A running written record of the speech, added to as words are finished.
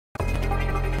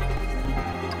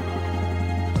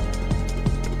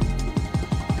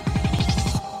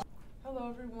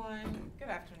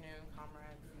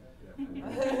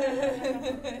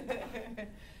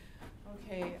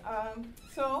Okay,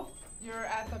 so you're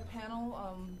at the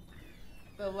panel,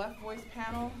 the Left Voice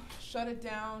panel, Shut It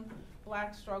Down,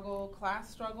 Black Struggle, Class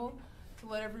Struggle. To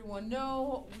let everyone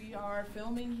know, we are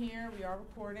filming here, we are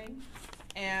recording,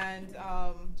 and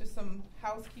just some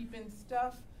housekeeping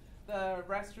stuff. The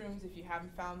restrooms, if you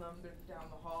haven't found them, they're down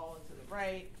the hall and to the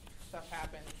right. Stuff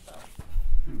happens, so,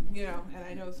 you know, and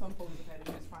I know some folks have had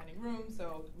issues finding rooms,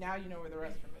 so now you know where the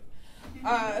restroom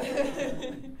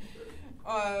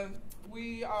is.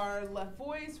 We are Left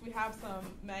Voice. We have some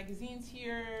magazines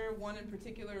here. One in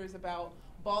particular is about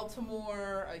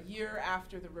Baltimore a year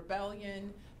after the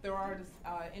rebellion. There are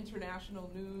international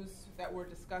news that we're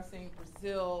discussing: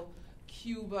 Brazil,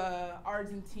 Cuba,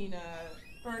 Argentina,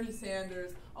 Bernie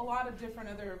Sanders, a lot of different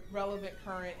other relevant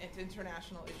current and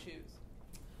international issues.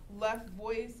 Left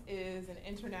Voice is an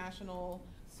international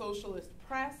socialist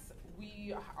press.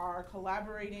 We are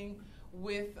collaborating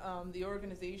with the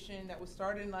organization that was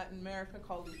started in Latin America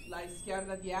called La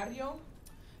Izquierda Diario.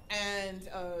 And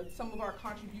some of our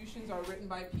contributions are written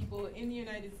by people in the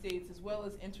United States as well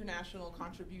as international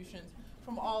contributions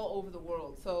from all over the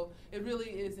world. So it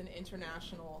really is an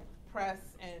international press,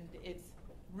 and it's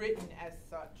written as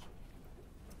such.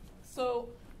 So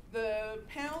the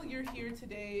panel you're here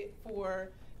today for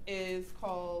is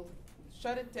called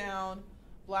Shut It Down,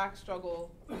 Black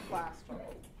Struggle, Class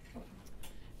Struggle.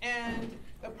 And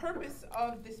the purpose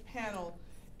of this panel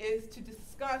is to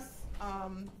discuss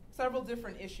several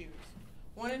different issues.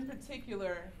 One in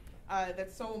particular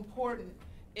that's so important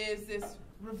is this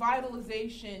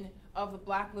revitalization of the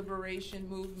Black liberation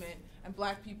movement and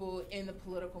Black people in the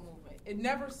political movement. It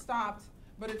never stopped,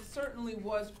 but it certainly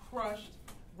was crushed,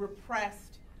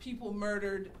 repressed, people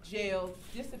murdered, jailed,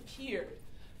 disappeared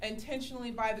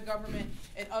intentionally by the government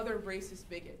and other racist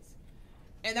bigots.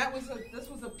 And this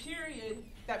was a period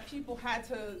that people had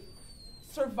to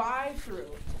survive through,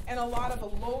 and a lot of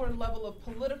a lower level of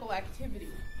political activity.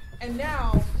 And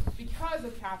now, because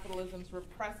of capitalism's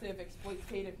repressive,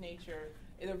 exploitative nature,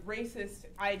 the racist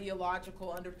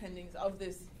ideological underpinnings of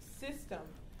this system,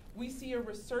 we see a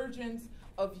resurgence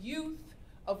of youth,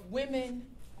 of women,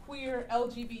 queer,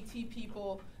 LGBT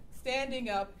people standing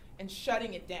up and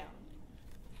shutting it down.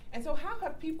 And so how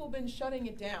have people been shutting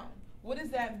it down? What does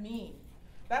that mean?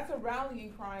 That's a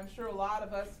rallying cry I'm sure a lot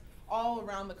of us all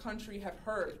around the country have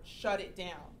heard: shut it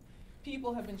down.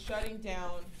 People have been shutting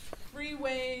down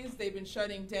freeways, they've been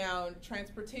shutting down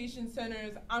transportation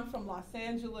centers. I'm from Los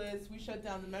Angeles, we shut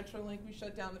down the Metrolink, we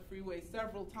shut down the freeway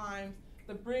several times.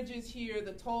 The bridges here,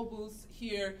 the toll booths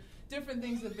here, different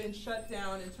things have been shut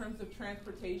down in terms of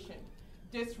transportation,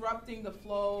 disrupting the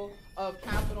flow of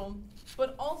capital.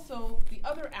 But also the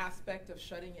other aspect of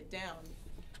shutting it down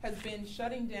has been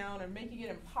shutting down or making it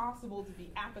impossible to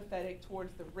be apathetic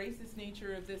towards the racist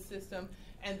nature of this system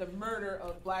and the murder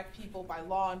of Black people by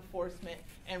law enforcement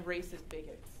and racist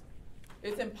bigots.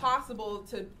 It's impossible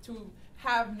to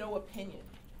have no opinion.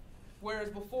 Whereas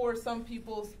before some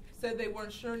people said they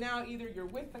weren't sure, now either you're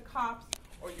with the cops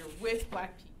or you're with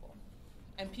Black people.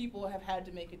 And people have had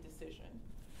to make a decision.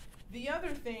 The other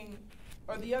thing,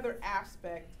 or the other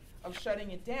aspect of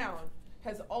shutting it down,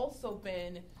 has also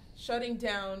been shutting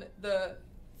down the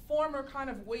former kind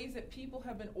of ways that people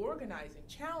have been organizing,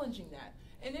 challenging that.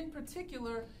 And in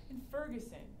particular, in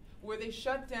Ferguson, where they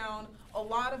shut down a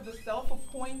lot of the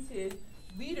self-appointed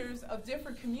leaders of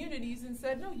different communities and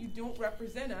said, no, you don't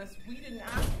represent us. We didn't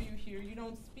ask for you here. You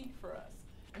don't speak for us.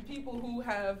 And people who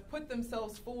have put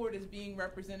themselves forward as being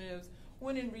representatives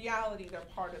when in reality they're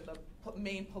part of the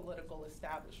main political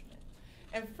establishment.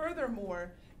 And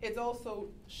furthermore, it's also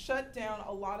shut down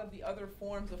a lot of the other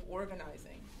forms of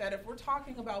organizing. That if we're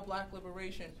talking about Black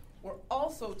liberation, we're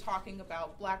also talking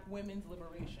about Black women's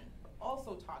liberation. We're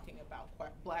also talking about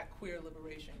Black queer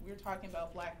liberation. We're talking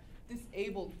about Black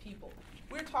disabled people.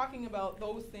 We're talking about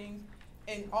those things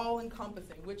and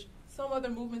all-encompassing, which some other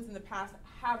movements in the past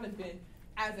haven't been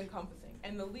as encompassing.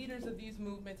 And the leaders of these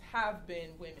movements have been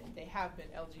women. They have been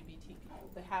LGBT people.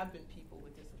 They have been people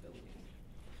with disabilities.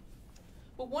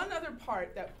 But one other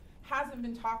part that hasn't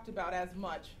been talked about as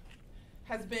much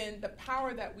has been the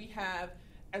power that we have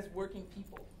as working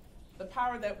people, the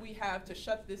power that we have to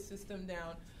shut this system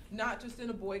down, not just in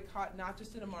a boycott, not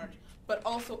just in a march, but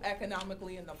also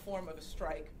economically in the form of a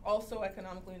strike, also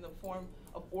economically in the form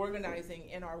of organizing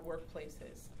in our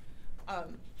workplaces.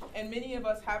 And many of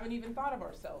us haven't even thought of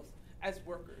ourselves as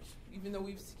workers. Even though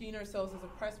we've seen ourselves as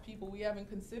oppressed people, we haven't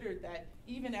considered that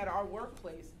even at our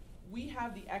workplace, we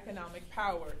have the economic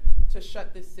power to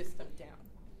shut this system down.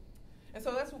 And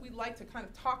so that's what we'd like to kind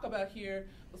of talk about here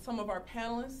with some of our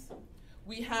panelists.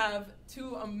 We have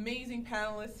two amazing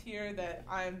panelists here that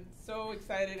I'm so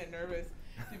excited and nervous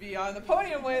to be on the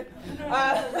podium with,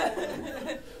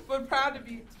 but proud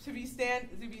to be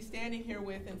standing here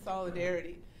with in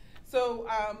solidarity. So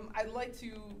I'd like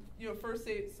to first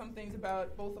say some things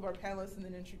about both of our panelists and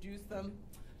then introduce them.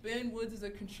 Ben Woods is a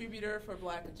contributor for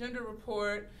Black Agenda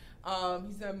Report.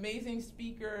 He's an amazing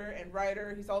speaker and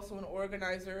writer. He's also an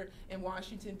organizer in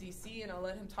Washington, D.C., and I'll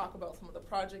let him talk about some of the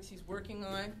projects he's working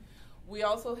on. We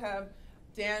also have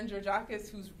Dan Georgakis,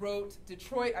 who's wrote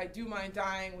Detroit, I Do Mind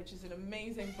Dying, which is an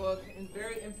amazing book and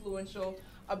very influential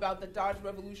about the Dodge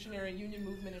Revolutionary Union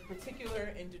movement in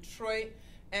particular in Detroit.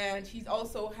 And he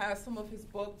also has some of his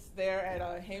books there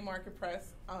at Haymarket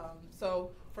Press.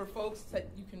 So for folks that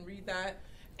you can read that.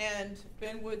 And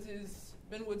Ben Woods'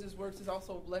 works is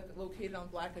also located on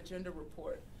Black Agenda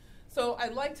Report. So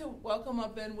I'd like to welcome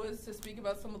up Ben Woods to speak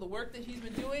about some of the work that he's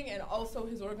been doing and also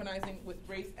his organizing with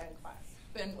race and class.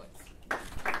 Ben Woods.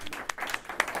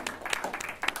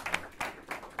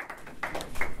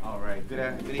 All right,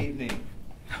 good evening.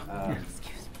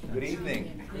 Good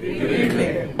evening. Good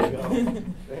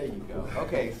evening. There you go.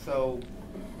 Okay, so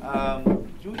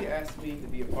Julia asked me to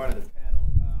be a part of the panel.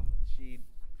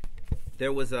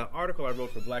 There was an article I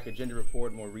wrote for Black Agenda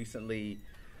Report more recently,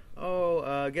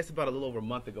 I guess about a little over a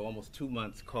month ago, almost 2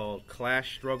 months, called Class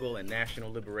Struggle and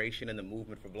National Liberation in the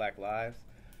Movement for Black Lives.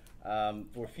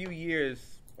 For a few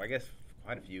years, I guess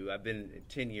quite a few, I've been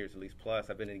 10 years at least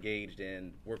plus, I've been engaged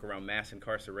in work around mass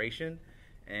incarceration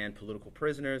and political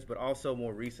prisoners, but also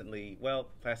more recently, well,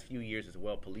 past few years as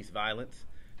well, police violence,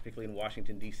 particularly in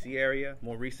Washington, D.C. area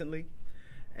more recently.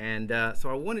 And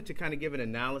so I wanted to kind of give an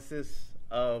analysis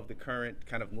of the current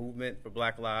kind of movement for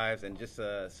Black Lives and just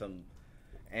some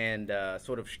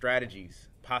sort of strategies,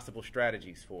 possible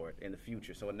strategies for it in the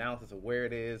future. So analysis of where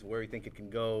it is, where we think it can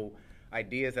go,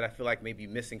 ideas that I feel like may be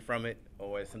missing from it,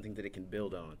 or something that it can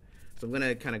build on. So I'm going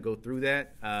to kind of go through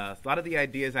that. A lot of the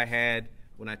ideas I had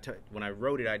when I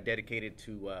wrote it, I dedicated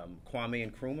to Kwame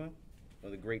Nkrumah, one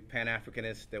of the great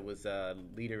Pan-Africanists that was a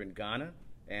leader in Ghana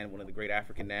and one of the great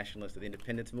African nationalists of the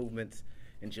independence movements,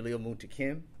 and Jalil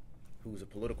Muntaqim, who's a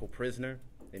political prisoner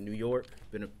in New York,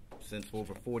 been since for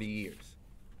over 40 years.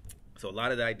 So a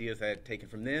lot of the ideas I had taken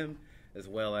from them, as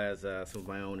well as some of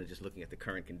my own, and just looking at the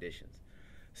current conditions.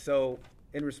 So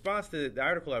in response to the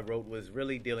article I wrote was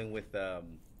really dealing with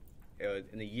in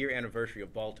the year anniversary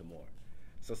of Baltimore.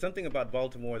 So something about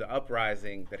Baltimore, the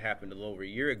uprising that happened a little over a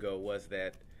year ago, was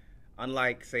that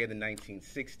unlike, say, the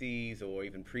 1960s or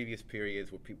even previous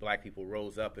periods where black people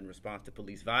rose up in response to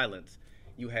police violence,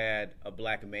 you had a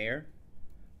black mayor,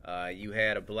 you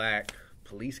had a black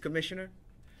police commissioner,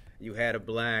 you had a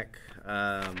black,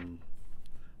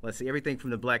 everything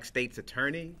from the black state's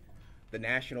attorney, the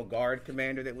National Guard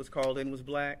commander that was called in was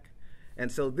black.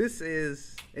 And so this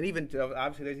is, and even,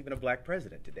 obviously there's even a black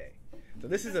president today. So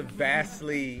this is a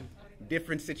vastly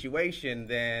different situation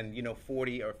than,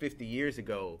 40 or 50 years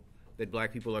ago that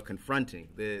black people are confronting.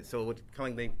 So what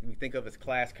we think of as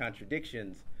class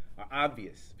contradictions are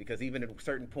obvious, because even at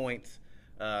certain points,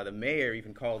 the mayor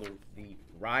even called the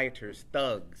rioters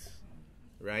thugs,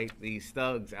 right? These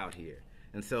thugs out here.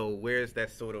 And so where's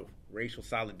that sort of racial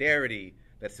solidarity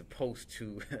that's supposed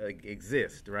to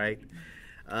exist, right?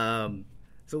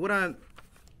 So what I'm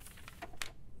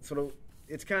sort of,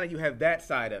 it's kind of, you have that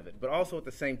side of it, but also at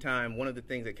the same time, one of the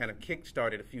things that kind of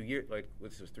kick-started a few years,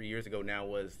 this was 3 years ago now,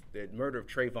 was the murder of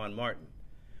Trayvon Martin.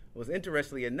 What was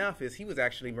interestingly enough is he was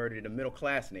actually murdered in a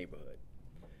middle-class neighborhood.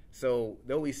 So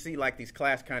though we see like these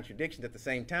class contradictions, at the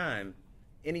same time,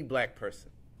 any black person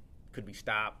could be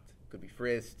stopped, could be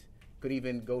frisked, could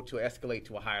even escalate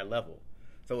to a higher level.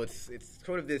 So it's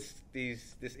sort of this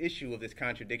issue of this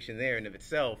contradiction there in of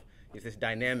itself is this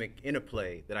dynamic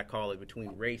interplay that I call it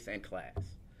between race and class.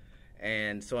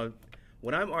 And so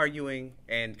what I'm arguing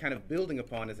and kind of building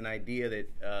upon is an idea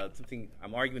that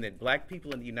I'm arguing that black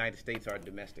people in the United States are a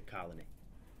domestic colony.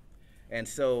 And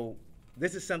so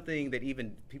this is something that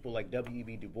even people like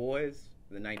W.E.B. Du Bois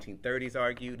in the 1930s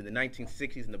argued, in the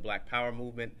 1960s in the Black Power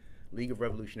movement, League of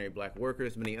Revolutionary Black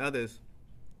Workers, many others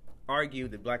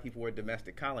argued that black people were a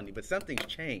domestic colony, but something's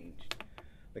changed.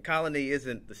 The colony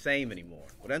isn't the same anymore.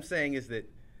 What I'm saying is that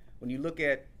when you look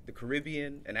at the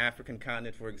Caribbean and African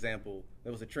continent, for example,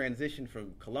 there was a transition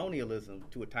from colonialism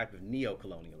to a type of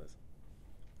neo-colonialism,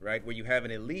 right? Where you have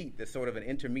an elite that's sort of an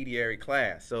intermediary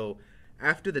class. So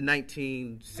after the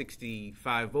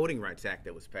 1965 Voting Rights Act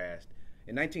that was passed,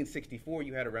 in 1964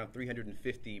 you had around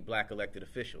 350 black elected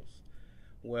officials.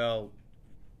 Well,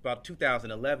 about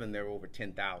 2011 there were over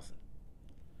 10,000.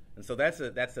 And so that's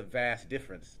a vast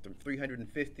difference. From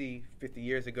 50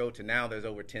 years ago to now, there's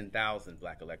over 10,000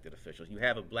 black elected officials. You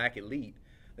have a black elite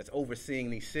that's overseeing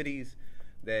these cities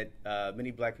that many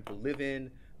black people live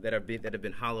in, that have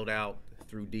been hollowed out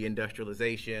through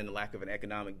deindustrialization, lack of an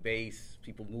economic base,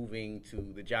 people moving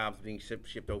to the jobs being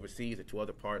shipped overseas or to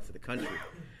other parts of the country.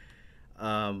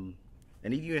 And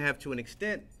even you have, to an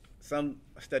extent, some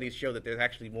studies show that there's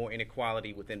actually more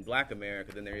inequality within black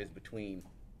America than there is between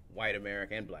white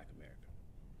America and black America,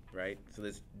 right? So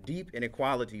there's deep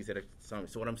inequalities that are some.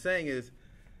 So what I'm saying is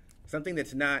something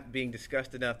that's not being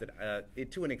discussed enough,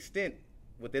 that to an extent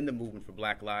within the movement for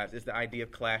Black Lives, is the idea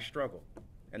of class struggle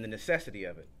and the necessity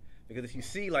of it. Because if you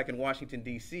see, like in Washington,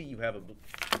 D.C., you have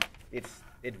it's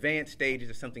advanced stages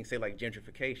of something, say, like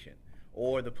gentrification,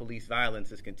 or the police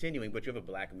violence is continuing, but you have a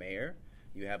black mayor,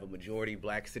 you have a majority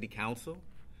black city council,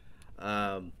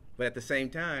 but at the same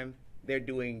time, they're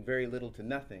doing very little to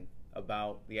nothing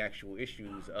about the actual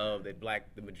issues of the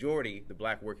majority, the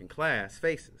black working class,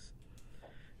 faces.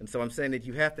 And so I'm saying that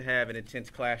you have to have an intense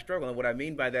class struggle. And what I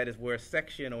mean by that is where a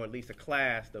section, or at least a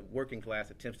class, the working class,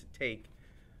 attempts to take,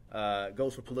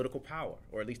 goes for political power,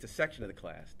 or at least a section of the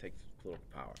class takes political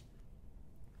power.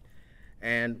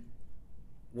 And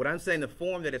what I'm saying, the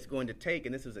form that it's going to take,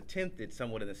 and this was attempted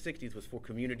somewhat in the 60s, was for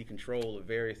community control of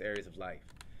various areas of life,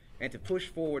 and to push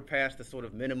forward past the sort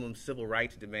of minimum civil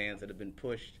rights demands that have been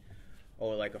pushed,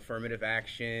 or like affirmative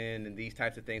action and these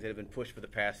types of things that have been pushed for the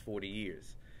past 40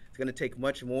 years. It's going to take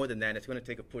much more than that. It's going to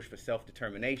take a push for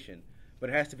self-determination, but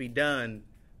it has to be done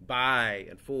by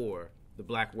and for the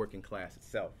black working class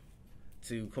itself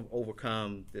to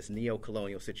overcome this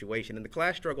neo-colonial situation. And the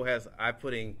class struggle has, I'm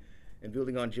putting, and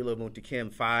building on Jilo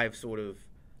Muntkim, 5 sort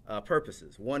of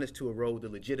purposes. One is to erode the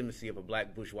legitimacy of a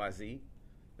black bourgeoisie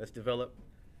that's developed,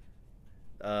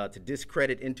 to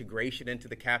discredit integration into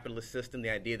the capitalist system, the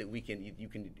idea that you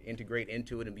can integrate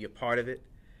into it and be a part of it.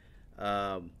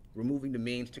 Removing the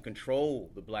means to control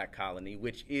the black colony,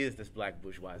 which is this black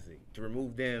bourgeoisie, to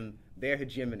remove their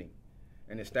hegemony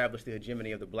and establish the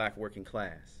hegemony of the black working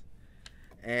class,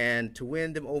 and to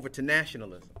win them over to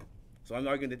nationalism. So I'm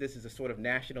arguing that this is a sort of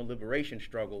national liberation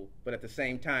struggle, but at the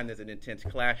same time there's an intense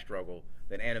class struggle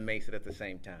that animates it at the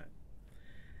same time.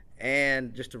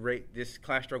 And just this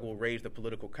class struggle will raise the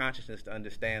political consciousness to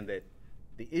understand that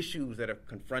the issues that are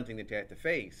confronting the to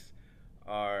face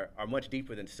are much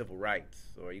deeper than civil rights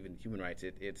or even human rights.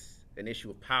 It's an issue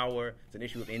of power. It's an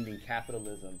issue of ending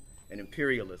capitalism and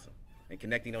imperialism, and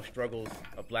connecting those struggles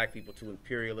of black people to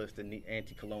imperialist and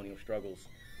anti-colonial struggles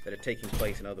that are taking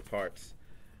place in other parts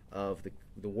of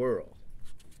the world.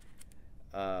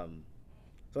 So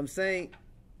I'm saying,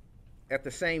 at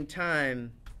the same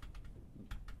time,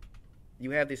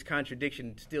 you have this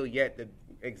contradiction still yet that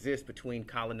exists between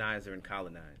colonizer and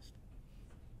colonized,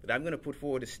 that I'm going to put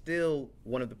forward is still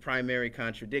one of the primary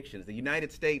contradictions. The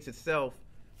United States itself,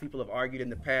 people have argued in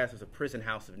the past, is a prison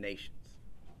house of nations.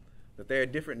 That there are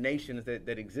different nations that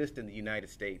exist in the United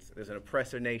States. There's an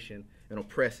oppressor nation, and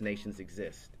oppressed nations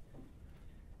exist.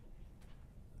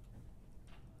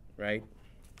 Right?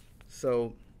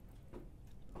 So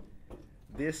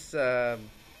this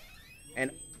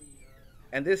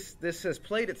and this has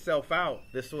played itself out,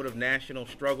 this sort of national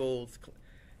struggles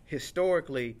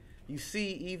historically. You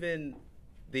see even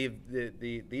the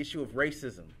issue of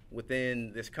racism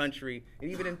within this country.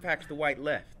 It even impacts the white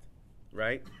left,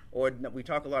 right? Or we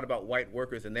talk a lot about white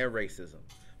workers and their racism.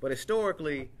 But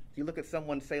historically, if you look at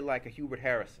someone, say, like a Hubert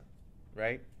Harrison,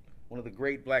 right? One of the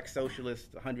great black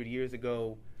socialists 100 years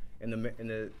ago in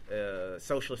the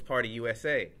Socialist Party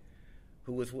USA,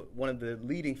 who was one of the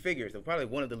leading figures, probably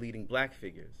one of the leading black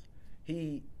figures.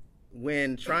 He,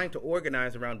 when trying to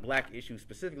organize around black issues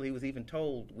specifically, he was even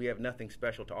told, we have nothing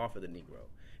special to offer the Negro.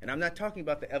 And I'm not talking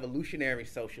about the evolutionary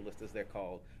socialists, as they're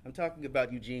called. I'm talking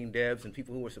about Eugene Debs and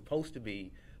people who were supposed to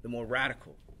be the more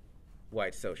radical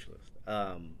white socialists.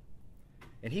 And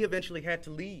he eventually had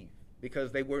to leave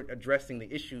because they weren't addressing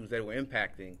the issues that were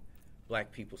impacting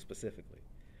black people specifically.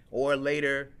 Or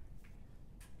later,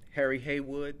 Harry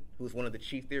Haywood, who was one of the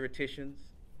chief theoreticians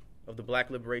of the black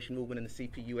liberation movement in the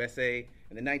CPUSA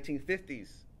in the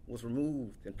 1950s, was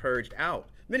removed and purged out.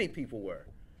 Many people were.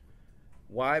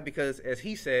 Why? Because, as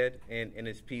he said in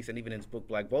his piece and even in his book,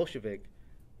 Black Bolshevik,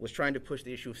 was trying to push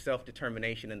the issue of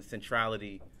self-determination and the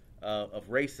centrality of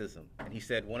racism. And he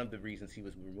said one of the reasons he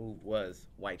was removed was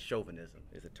white chauvinism,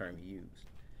 is a term he used.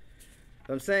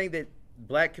 So I'm saying that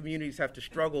black communities have to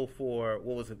struggle for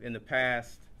what was in the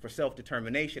past for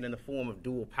self-determination in the form of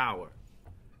dual power,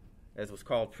 as was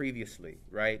called previously,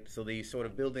 right? So these sort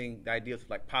of building the ideas of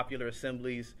like popular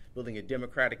assemblies, building it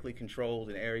democratically controlled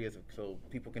in areas so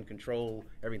people can control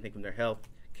everything from their health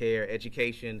care,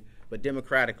 education, but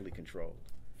democratically controlled.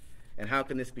 And how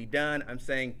can this be done? I'm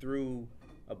saying through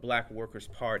a Black Workers'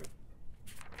 Party.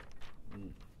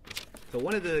 So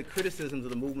one of the criticisms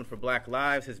of the movement for Black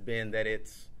Lives has been that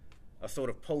it's a sort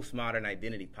of postmodern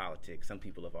identity politics, some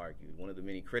people have argued, one of the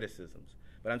many criticisms.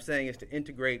 But I'm saying is to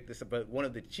integrate this, but one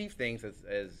of the chief things,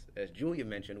 as Julia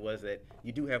mentioned, was that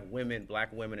you do have women,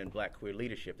 Black women, and Black queer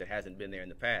leadership that hasn't been there in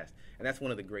the past. And that's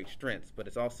one of the great strengths. But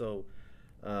it's also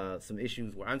some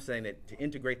issues where I'm saying that to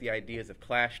integrate the ideas of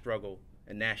class struggle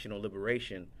and national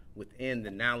liberation within the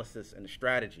analysis and the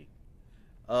strategy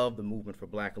of the movement for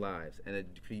Black lives. And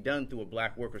it to be done through a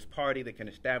Black Workers' Party that can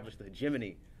establish the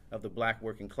hegemony of the Black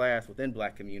working class within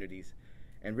Black communities,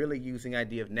 and really using the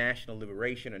idea of national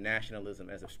liberation or nationalism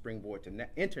as a springboard to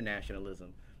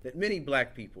internationalism that many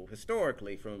Black people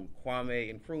historically, from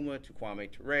Kwame Nkrumah to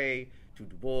Kwame Ture to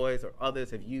Du Bois or others,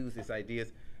 have used these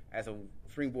ideas as a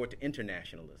springboard to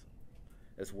internationalism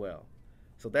as well.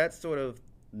 So that's sort of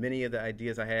many of the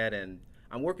ideas I had, and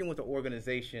I'm working with an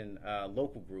organization,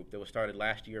 local group that was started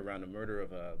last year around the murder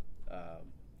of a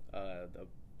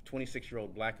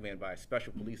 26-year-old Black man by a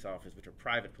special police office, which are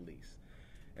private police.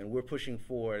 And we're pushing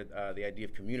forward the idea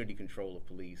of community control of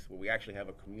police, where we actually have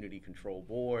a community control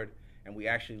board, and we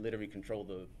actually literally control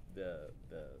the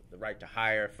right to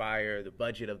hire, fire, the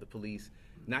budget of the police,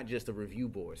 not just a review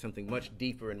board, something much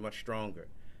deeper and much stronger.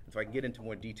 And so I can get into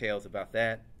more details about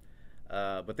that.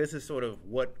 But this is sort of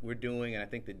what we're doing, and I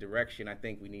think the direction I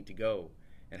think we need to go,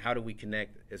 and how do we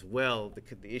connect as well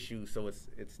the issues, so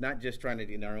it's not just trying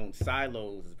to in our own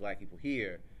silos as Black people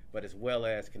here, but as well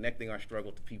as connecting our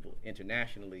struggle to people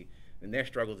internationally and their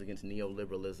struggles against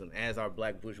neoliberalism as our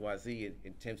Black bourgeoisie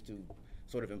attempts to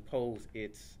sort of impose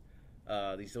its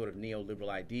these sort of neoliberal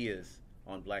ideas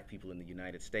on Black people in the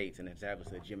United States and establish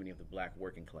the hegemony of the Black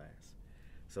working class.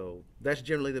 So that's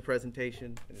generally the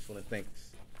presentation. I just want to thank.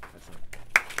 That's it.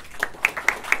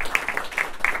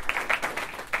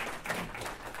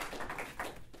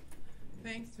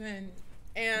 Thanks, Ben.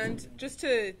 And just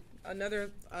to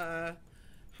another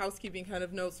housekeeping kind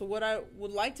of note, so what I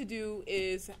would like to do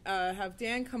is have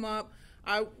Dan come up.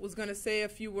 I was going to say a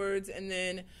few words and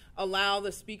then allow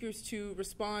the speakers to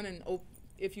respond and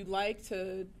if you'd like,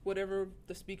 to whatever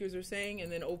the speakers are saying,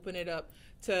 and then open it up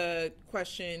to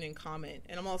question and comment.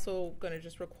 And I'm also going to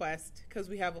just request, because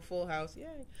we have a full house,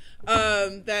 yay,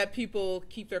 that people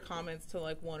keep their comments to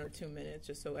like 1 or 2 minutes,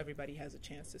 just so everybody has a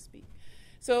chance to speak.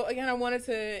 So again, I wanted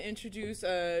to introduce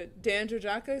Dan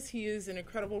Georgiakis. He is an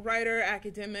incredible writer,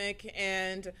 academic,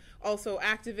 and also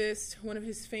activist. One of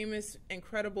his famous,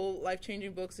 incredible,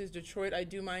 life-changing books is Detroit, I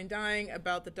Do Mind Dying,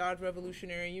 about the Dodge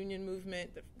Revolutionary Union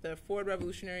movement, the Ford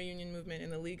Revolutionary Union movement,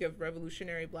 and the League of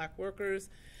Revolutionary Black Workers.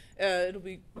 It'll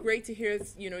be great to hear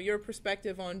your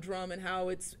perspective on drum and how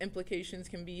its implications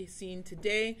can be seen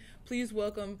today. Please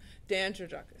welcome Dan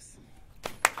Georgiakis.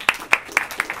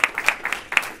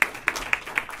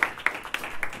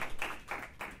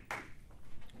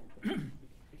 If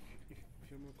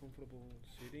you're more comfortable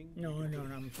sitting. No,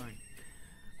 I'm fine.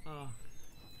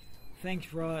 Thanks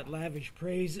for all that lavish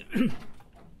praise.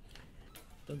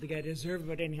 Don't think I deserve it,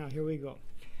 but anyhow, here we go.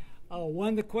 One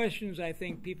of the questions I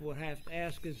think people would have to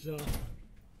ask is,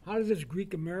 how does this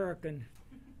Greek American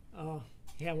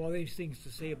have all these things to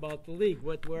say about the League?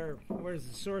 Where does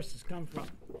the sources come from?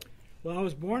 Well, I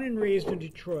was born and raised in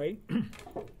Detroit,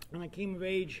 and I came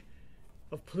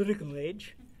of political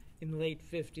age, in the late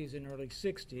 50s and early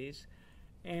 60s.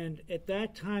 And at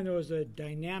that time, there was a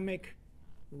dynamic,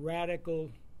 radical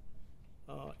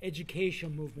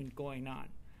education movement going on.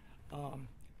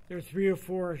 There were 3 or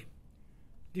 4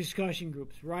 discussion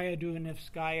groups. Raya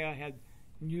Duhanevskaya had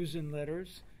News and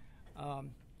Letters,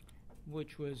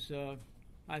 which was,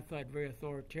 I thought, very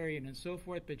authoritarian and so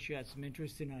forth, but she had some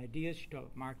interesting ideas. She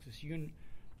talked Marxist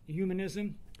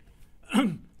humanism.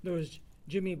 There was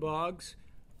Jimmy Boggs,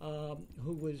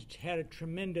 who had a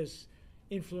tremendous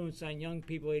influence on young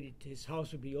people. His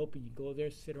house would be open. You'd go there,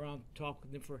 sit around, talk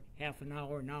with them for half an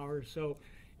hour or so,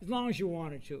 as long as you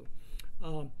wanted to.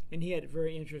 And he had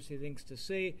very interesting things to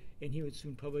say, and he would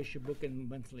soon publish a book in the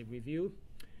Monthly Review.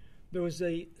 There was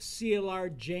a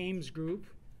CLR James group,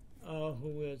 who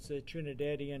was a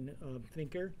Trinidadian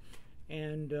thinker,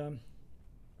 and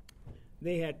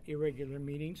they had irregular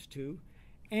meetings too.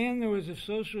 And there was a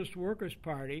Socialist Workers'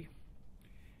 Party,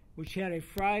 which had a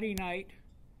Friday night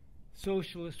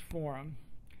socialist forum,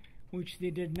 which they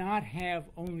did not have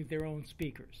only their own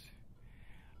speakers.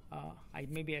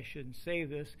 Maybe I shouldn't say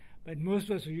this, but most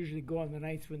of us would usually go on the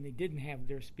nights when they didn't have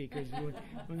their speakers,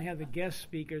 when they had the guest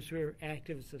speakers who were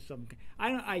activists of some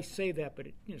kind. I say that, but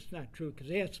it's not true, because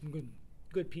they had some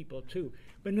good people too.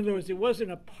 But in other words, it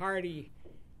wasn't a party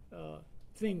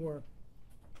thing where,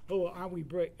 oh, aren't we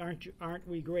great?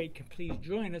 Please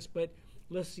join us, but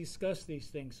let's discuss these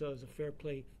things. So as a Fair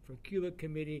Play for Cuba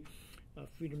committee,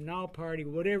 Freedom Now party,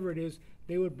 whatever it is,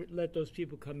 they would let those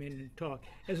people come in and talk.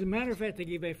 As a matter of fact, they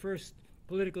gave a first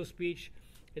political speech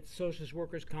at the Socialist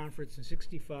Workers Conference in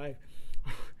 '65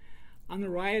 on the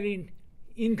rioting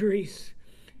in Greece,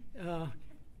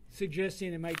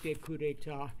 suggesting there might be a coup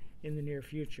d'etat in the near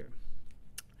future.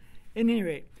 At any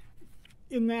rate,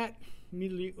 in that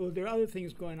milieu, there are other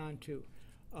things going on too,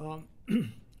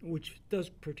 which does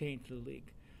pertain to the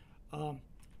League.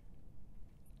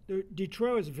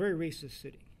 Detroit was a very racist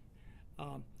city.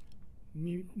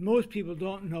 Most people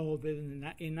don't know that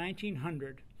in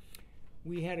 1900,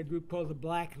 we had a group called the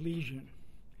Black Legion,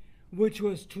 which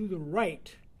was to the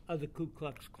right of the Ku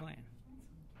Klux Klan.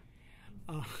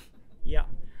 Yeah.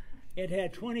 It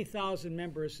had 20,000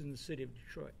 members in the city of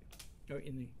Detroit, or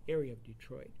in the area of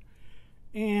Detroit.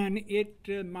 And it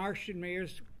marched in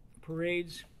mayor's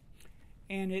parades,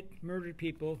 and it murdered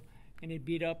people, and it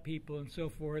beat up people, and so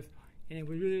forth. And it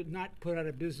was really not put out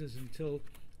of business until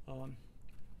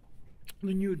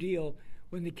the New Deal,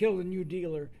 when they killed the New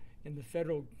Dealer, and the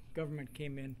federal government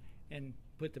came in and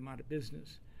put them out of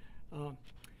business.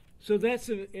 So that's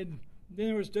and then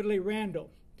there was Dudley Randall,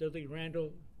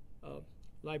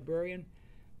 librarian,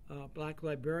 black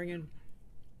librarian.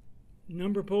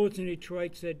 Number of poets in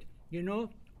Detroit said, you know,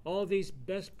 all these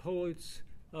best poets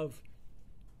of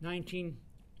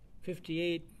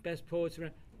 1958, best poets,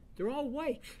 they're all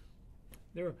white.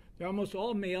 They're almost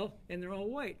all male, and they're all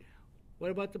white.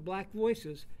 What about the black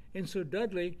voices? And so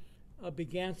Dudley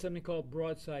began something called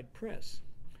Broadside Press.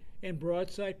 And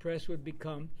Broadside Press would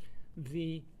become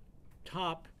the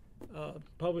top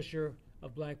publisher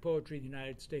of black poetry in the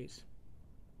United States.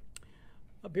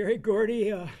 Barry Gordy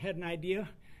had an idea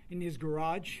in his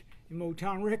garage, and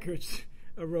Motown Records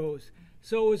arose.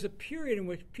 So it was a period in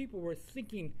which people were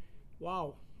thinking,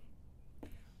 wow,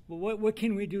 well, what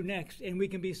can we do next? And we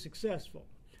can be successful.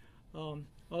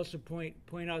 Also point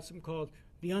out something called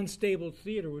the Unstable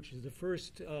Theater, which is the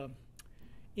first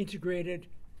integrated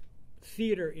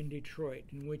theater in Detroit,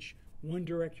 in which one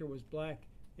director was black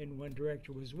and one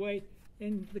director was white,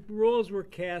 and the roles were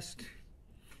cast,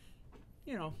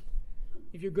 you know,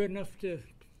 if you're good enough to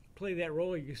play that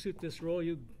role, or you suit this role,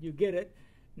 you get it,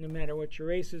 no matter what your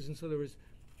race is. And so there was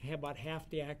about half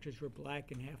the actors were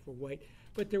black and half were white.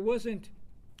 But it wasn't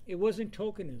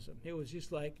tokenism. It was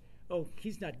just like, oh,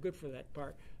 he's not good for that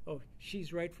part. Oh,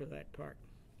 she's right for that part.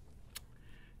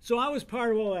 So I was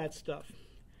part of all that stuff.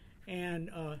 And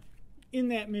in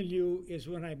that milieu is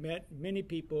when I met many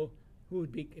people who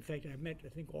would be, in fact, I met, I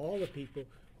think, all the people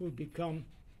who would become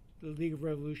the League of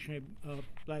Revolutionary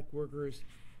Black Workers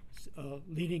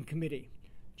leading committee.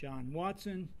 John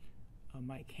Watson,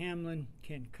 Mike Hamlin,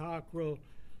 Ken Cockrell,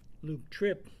 Luke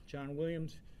Tripp, John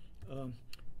Williams. A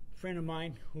friend of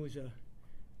mine who was a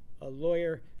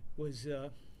lawyer, was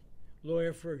a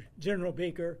lawyer for General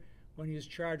Baker when he was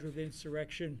charged with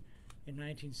insurrection in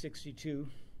 1962.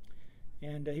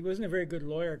 And he wasn't a very good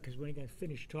lawyer, because when he got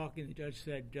finished talking, the judge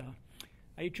said,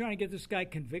 are you trying to get this guy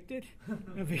convicted?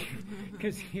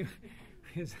 Because he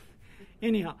was,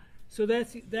 anyhow. So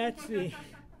that's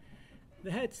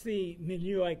the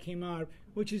milieu I came out of,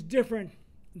 which is different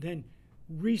than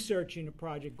researching a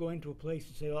project, going to a place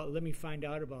and say, oh, let me find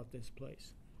out about this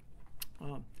place.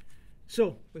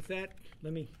 So with that,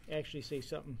 let me actually say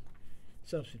something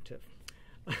substantive.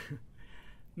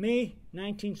 May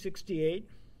 1968,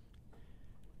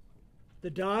 the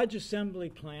Dodge Assembly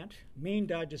Plant, main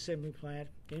Dodge Assembly Plant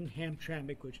in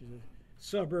Hamtramck, which is a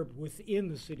suburb within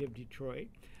the city of Detroit,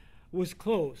 was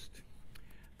closed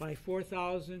by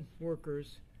 4,000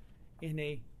 workers in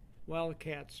a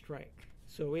wildcat strike.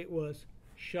 So it was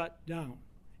shut down,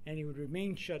 and it would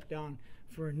remain shut down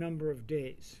for a number of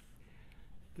days.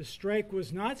 The strike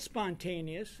was not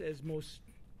spontaneous, as most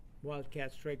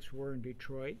wildcat strikes were in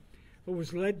Detroit, but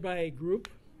was led by a group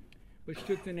which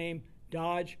took the name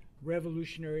Dodge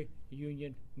Revolutionary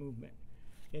Union Movement.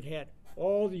 It had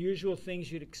all the usual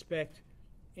things you'd expect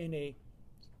in a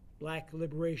black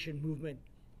liberation movement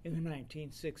in the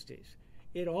 1960s.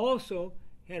 It also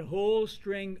had a whole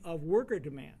string of worker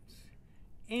demands,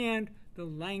 and the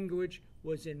language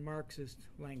was in Marxist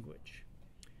language.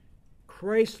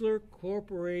 Chrysler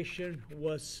Corporation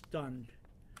was stunned.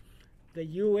 The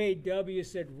UAW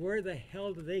said, where the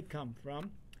hell do they come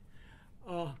from?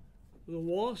 The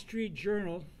Wall Street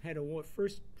Journal had a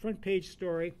first front page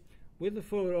story with a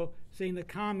photo saying the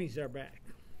commies are back.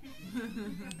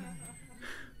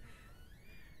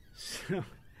 So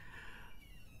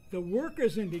the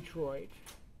workers in Detroit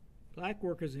black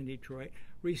workers in Detroit,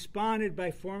 responded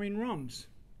by forming RUMs.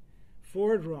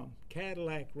 Ford RUM,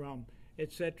 Cadillac RUM,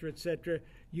 etc.,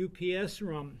 UPS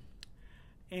RUM.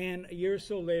 And a year or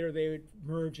so later, they would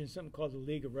merge in something called the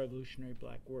League of Revolutionary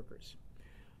Black Workers.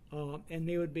 And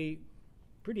they would be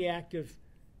pretty active.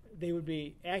 They would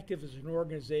be active as an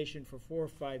organization for 4 or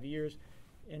 5 years.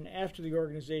 And after the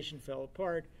organization fell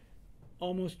apart,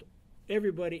 almost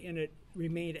everybody in it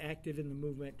remained active in the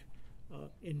movement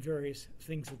in various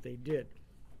things that they did.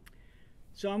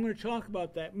 So I'm going to talk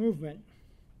about that movement.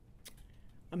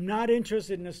 I'm not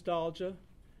interested in nostalgia,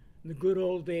 in the good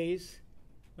old days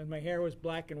when my hair was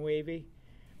black and wavy.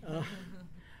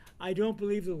 I don't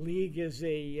believe the League is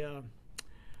a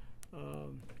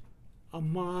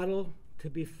model to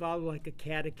be followed like a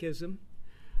catechism.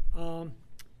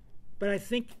 But I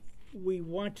think we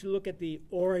want to look at the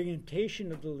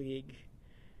orientation of the League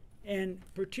and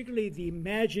particularly the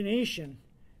imagination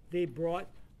they brought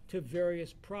to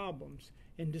various problems,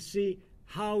 and to see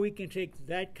how we can take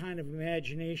that kind of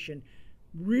imagination,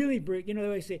 really break,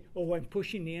 they say, oh, I'm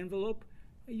pushing the envelope.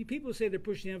 You people say they're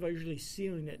pushing the envelope, usually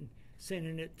sealing it and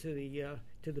sending it to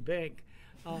the bank.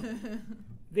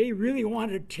 They really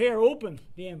wanted to tear open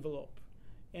the envelope.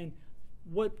 And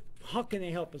how can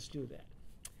they help us do that?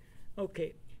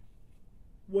 Okay,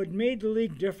 what made the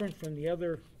League different from the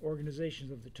other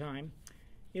organizations of the time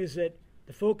is that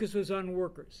the focus was on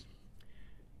workers.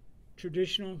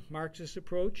 Traditional Marxist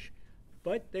approach,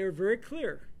 but they were very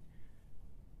clear.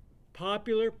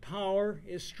 Popular power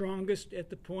is strongest at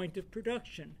the point of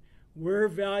production. Where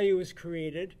value is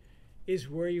created is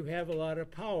where you have a lot of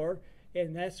power,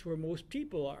 and that's where most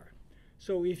people are.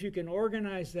 So if you can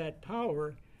organize that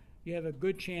power, you have a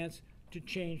good chance to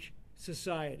change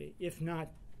society. If not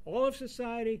all of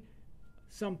society,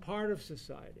 some part of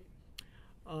society.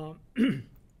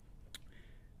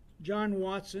 John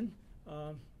Watson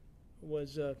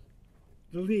was, the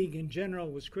League in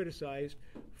general was criticized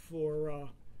for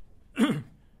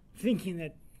thinking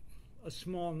that a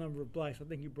small number of blacks, I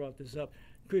think you brought this up,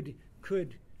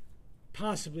 could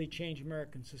possibly change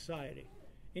American society.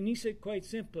 And he said quite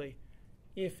simply,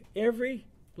 if every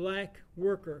black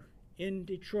worker in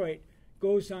Detroit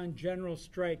goes on general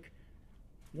strike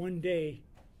one day,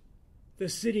 the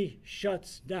city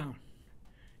shuts down.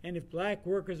 And if black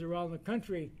workers around the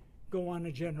country go on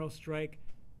a general strike,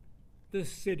 the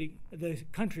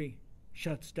country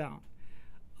shuts down.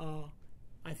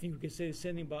 I think we could say the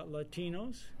same thing about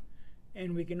Latinos.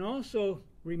 And we can also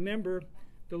remember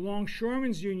the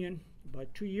Longshoremen's Union,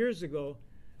 about 2 years ago,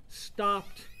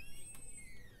 stopped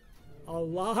a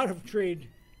lot of trade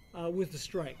with the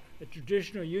strike. A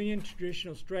traditional union,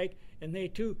 traditional strike, and they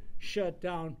too shut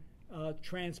down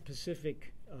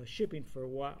trans-Pacific shipping for a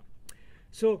while.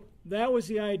 So that was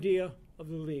the idea of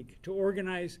the League, to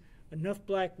organize enough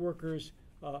black workers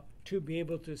to be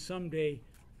able to someday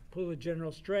pull a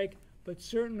general strike, but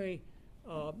certainly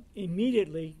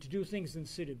immediately to do things in the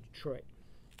city of Detroit.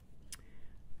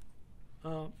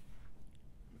 Okay.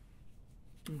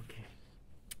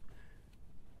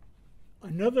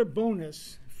 Another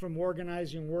bonus from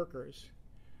organizing workers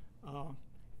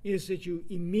is that you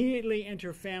immediately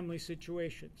enter family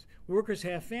situations. Workers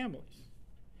have families.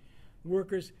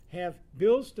 Workers have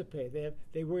bills to pay.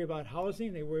 They worry about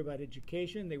housing, they worry about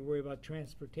education, they worry about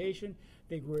transportation,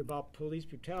 they worry about police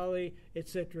brutality,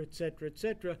 etc., etc.,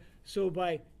 etc. So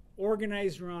by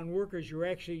organizing around workers, you're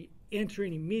actually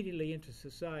entering immediately into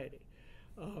society.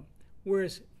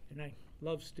 Whereas, and I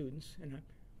love students, and I'm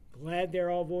glad they're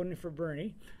all voting for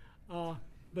Bernie,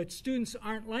 but students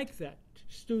aren't like that.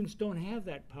 Students don't have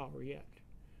that power yet.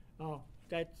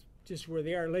 That's just where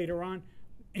they are. Later on,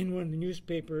 in one of the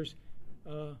newspapers,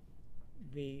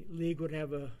 the League would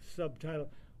have a subtitle,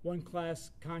 "One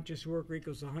class conscious worker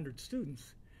equals 100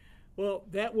 students." Well,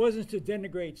 that wasn't to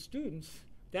denigrate students.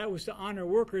 That was to honor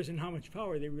workers and how much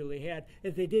power they really had,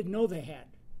 that they didn't know they had.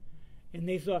 And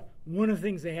they thought one of the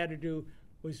things they had to do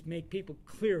was make people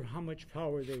clear how much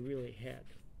power they really had.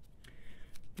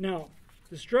 Now,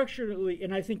 the structure of the League,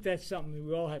 and I think that's something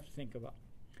we all have to think about.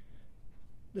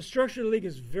 The structure of the League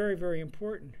is very, very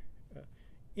important,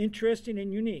 interesting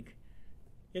and unique.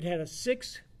 It had a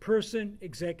 6-person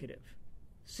executive.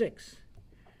 6.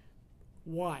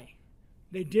 Why?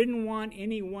 They didn't want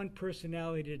any one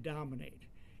personality to dominate.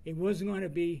 It wasn't going to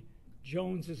be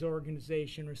Jones's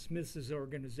organization or Smith's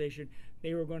organization.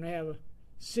 They were going to have a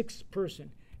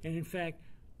 6-person. And in fact,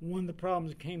 one of the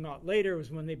problems that came out later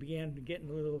was when they began getting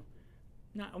a little,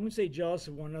 I wouldn't say jealous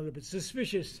of one another, but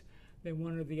suspicious that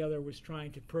one or the other was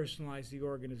trying to personalize the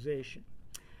organization.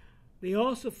 They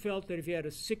also felt that if you had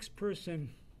a 6-person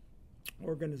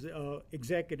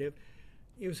executive,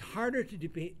 it was harder to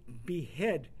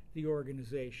behead the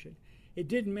organization. It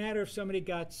didn't matter if somebody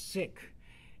got sick.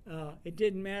 It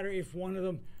didn't matter if one of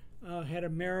them had a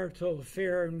marital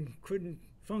affair and couldn't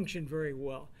function very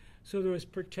well. So there was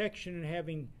protection in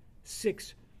having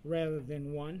 6 rather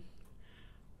than 1.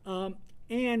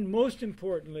 And most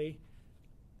importantly,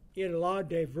 it allowed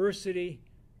diversity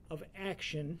of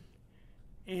action,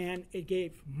 and it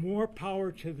gave more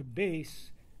power to the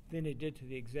base than it did to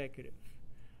the executive.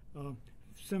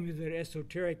 Something that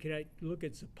esoteric, I look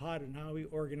at Zapata and how he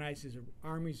organizes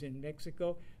armies in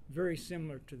Mexico, very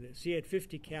similar to this. He had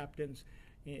 50 captains.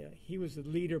 He was the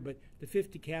leader, but the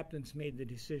 50 captains made the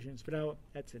decisions. But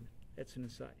that's an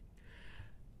aside.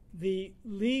 The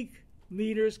League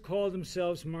leaders called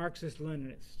themselves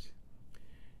Marxist-Leninists.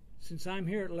 Since I'm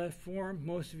here at Left Forum,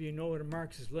 most of you know what a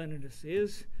Marxist-Leninist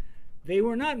is. They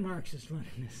were not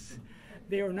Marxist-Leninists.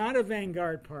 They were not a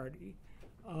vanguard party.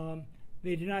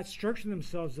 They did not structure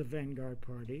themselves as a vanguard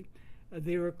party.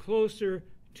 They were closer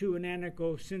to an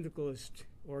anarcho-syndicalist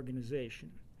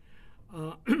organization.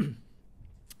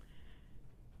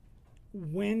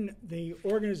 When the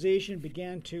organization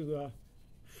began to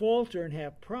falter and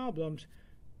have problems,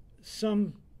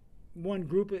 one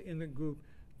group in the group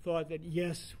thought that,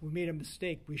 yes, we made a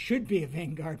mistake. We should be a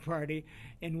vanguard party,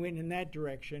 and went in that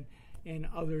direction, and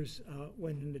others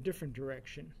went in a different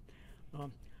direction.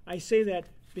 I say that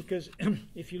because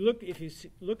if you look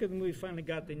at the movie Finally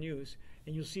Got the News,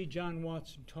 and you'll see John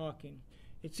Watson talking.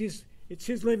 It's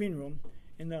his living room,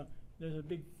 and there's a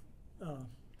big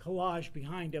collage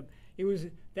behind him.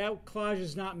 That collage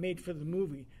is not made for the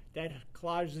movie. That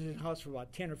collage is in the house for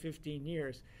about 10 or 15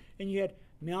 years. And you had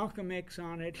Malcolm X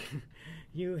on it.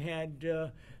 You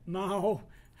had Mao.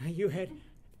 You had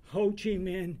Ho Chi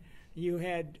Minh. You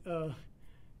had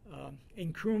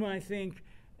Nkrumah, I think,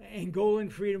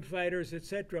 Angolan freedom fighters,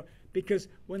 etc. Because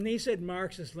when they said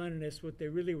Marxist-Leninists, what they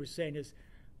really were saying is,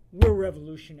 we're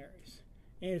revolutionaries.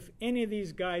 And if any of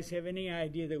these guys have any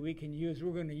idea that we can use,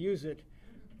 we're going to use it.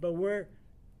 But we're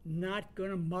not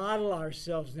going to model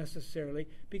ourselves necessarily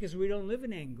because we don't live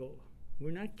in Angola.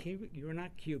 You're not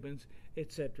Cubans,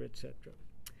 etc., etc.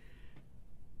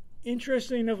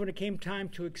 Interestingly enough, when it came time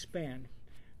to expand,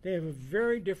 they have a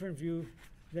very different view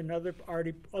than other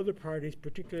parties,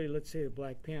 particularly, let's say, the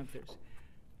Black Panthers.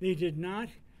 They did not.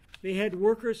 They had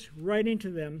workers writing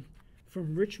to them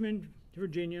from Richmond,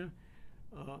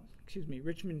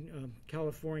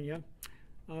 California,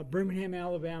 Birmingham,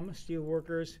 Alabama, steel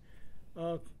workers,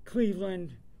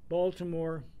 Cleveland,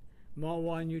 Baltimore,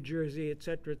 Mahwah, New Jersey,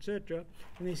 etc., etc.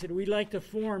 And they said, we'd like to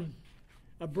form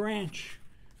a branch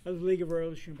of the League of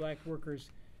Revolutionary Black Workers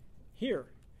here.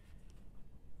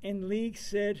 And the League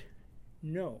said,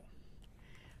 no.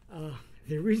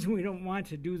 The reason we don't want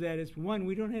to do that is, one,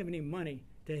 we don't have any money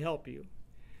to help you.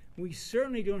 We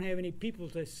certainly don't have any people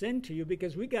to send to you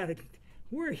because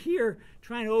we're here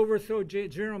trying to overthrow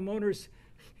General Motors,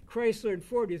 Chrysler, and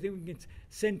Ford. Do you think we can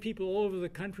send people all over the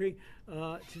country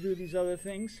to do these other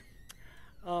things?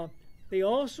 They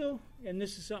also, and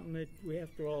this is something that we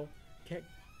have to all take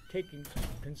into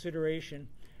consideration,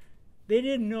 they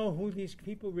didn't know who these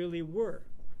people really were.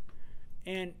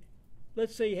 And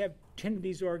let's say you have 10 of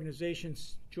these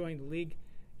organizations join the League,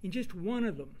 and just one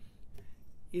of them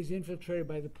is infiltrated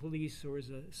by the police or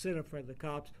is set up by the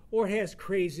cops or has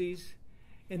crazies,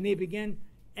 and they begin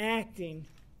acting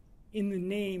in the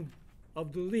name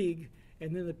of the League,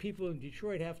 and then the people in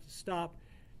Detroit have to stop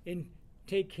and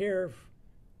take care of,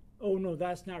 oh no,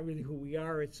 that's not really who we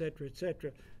are, etc.,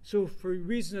 etc. So for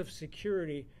reason of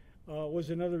security was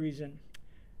another reason.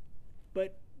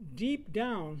 But deep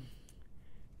down,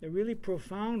 the really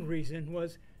profound reason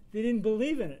was they didn't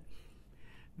believe in it.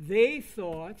 They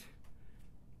thought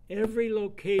every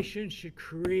location should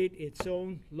create its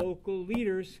own local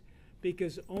leaders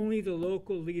because only the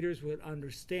local leaders would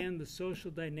understand the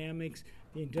social dynamics,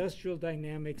 the industrial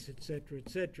dynamics, etc.,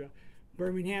 etc.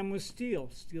 Birmingham was steel.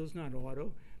 Steel's not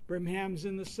auto. Birmingham's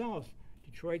in the south.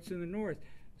 Detroit's in the north.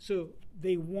 So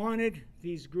they wanted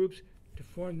these groups to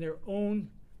form their own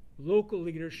local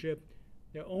leadership,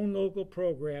 their own local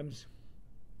programs,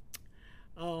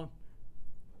 and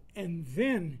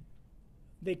then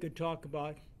they could talk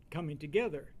about coming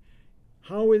together.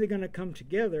 How were they going to come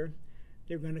together?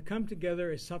 They're going to come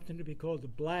together as something to be called the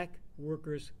Black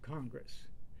Workers' Congress.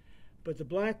 But the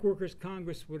Black Workers'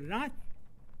 Congress would not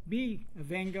be a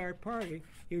vanguard party.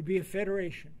 It would be a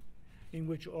federation in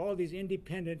which all these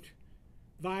independent,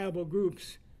 viable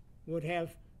groups would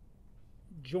have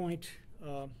joint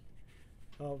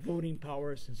voting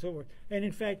powers and so forth. And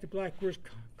in fact, the Black Workers'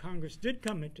 Congress did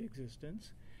come into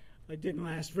existence. It didn't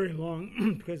last very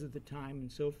long because of the time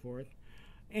and so forth.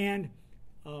 And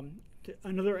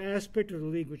Another aspect of the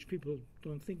League, which people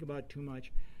don't think about too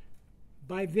much,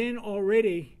 by then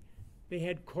already they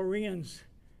had Koreans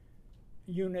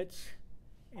units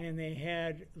and they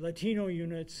had Latino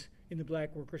units in the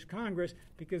Black Workers Congress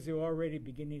because they were already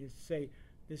beginning to say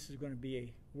this is going to be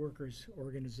a workers'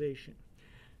 organization.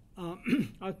 I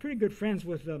was pretty good friends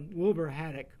with Wilbur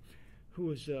Haddock, who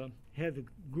was had a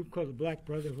group called the Black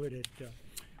Brotherhood at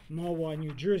Mahwah,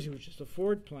 New Jersey, which is the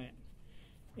Ford plant.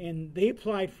 And they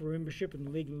applied for membership in the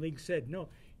League, and the League said no.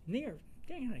 And they're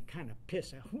kind of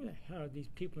pissed. Who the hell are these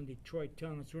people in Detroit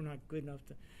telling us we're not good enough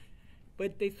to...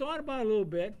 But they thought about it a little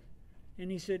bit,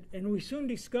 and he said, and we soon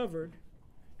discovered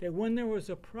that when there was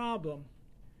a problem,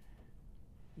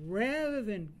 rather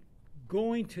than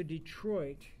going to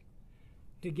Detroit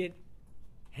to get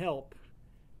help,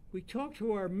 we talked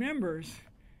to our members,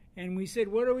 and we said,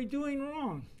 what are we doing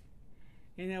wrong?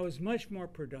 And that was much more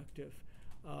productive.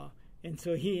 And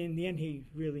so in the end, he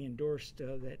really endorsed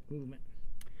that movement.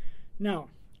 Now,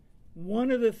 one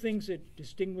of the things that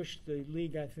distinguished the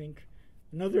League, I think,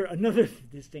 another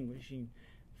distinguishing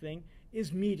thing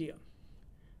is media.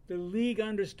 The League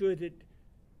understood that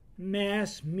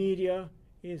mass media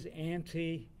is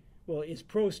is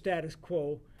pro-status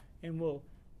quo and will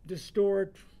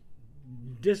distort,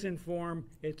 disinform,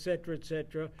 etc.,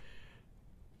 etc.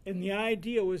 And the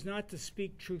idea was not to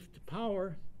speak truth to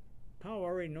power. Power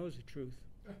already knows the truth.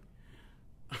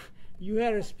 You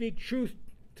had to speak truth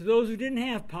to those who didn't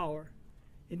have power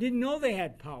and didn't know they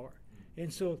had power.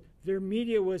 And so their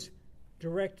media was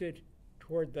directed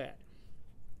toward that.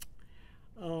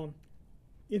 In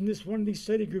one of these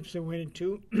study groups I went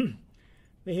into,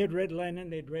 they had read Lenin,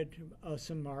 they'd read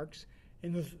some Marx,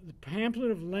 and the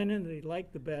pamphlet of Lenin that they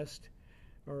liked the best,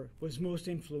 or was most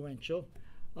influential,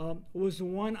 was the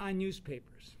one on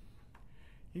newspapers,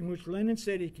 in which Lenin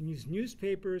said he can use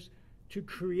newspapers to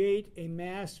create a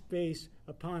mass base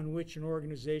upon which an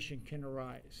organization can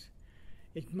arise.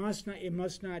 It must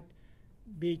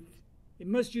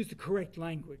use the correct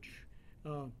language.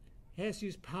 It has to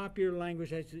use popular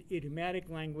language, it has to use idiomatic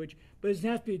language, but it doesn't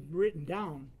have to be written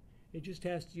down. It just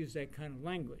has to use that kind of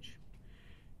language.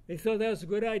 They thought that was a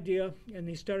good idea, and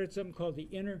they started something called the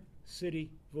Inner City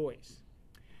Voice.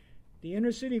 The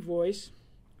Inner City Voice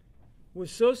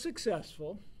was so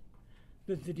successful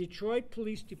that the Detroit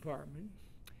Police Department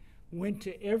went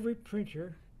to every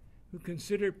printer who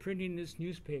considered printing this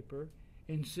newspaper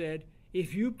and said,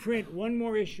 if you print one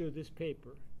more issue of this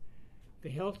paper, the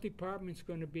health department's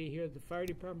going to be here, the fire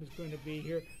department's going to be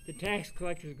here, the tax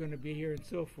collector's going to be here, and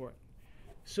so forth.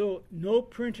 So no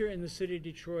printer in the city of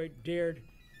Detroit dared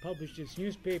publish this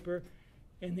newspaper,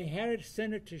 and they had it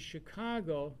sent it to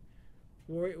Chicago,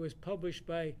 where it was published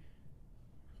by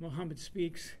Muhammad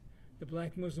Speaks, the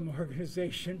Black Muslim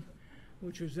organization,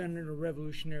 which was under a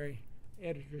revolutionary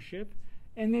editorship,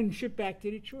 and then shipped back to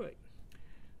Detroit.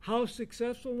 How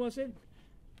successful was it?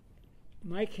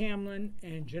 Mike Hamlin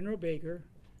and General Baker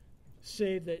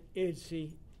say that it's the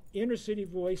Inner City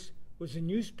Voice was a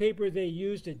newspaper they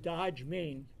used at Dodge,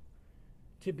 Maine,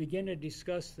 to begin to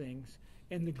discuss things,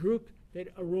 and the group that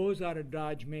arose out of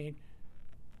Dodge, Maine,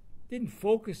 didn't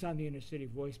focus on the Inner City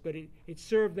Voice, but it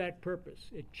served that purpose.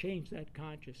 It changed that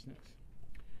consciousness.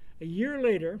 A year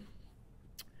later,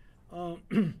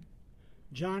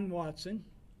 John Watson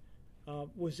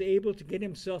was able to get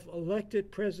himself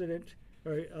elected president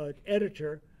or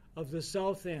editor of the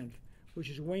South End, which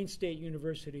is Wayne State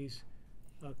University's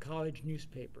college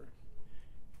newspaper.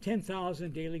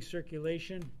 10,000 daily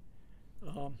circulation,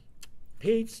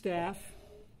 paid staff.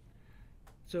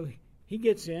 So he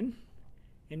gets in,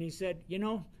 and he said, you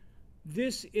know,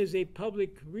 this is a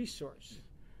public resource.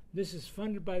 This is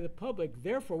funded by the public.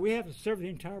 Therefore, we have to serve the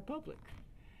entire public.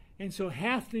 And so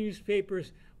half the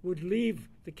newspapers would leave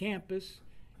the campus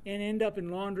and end up in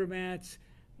laundromats,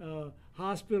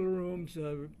 hospital rooms,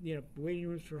 waiting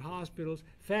rooms for hospitals,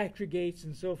 factory gates,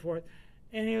 and so forth.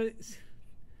 And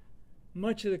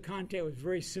much of the content was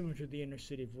very similar to the Inner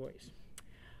City Voice.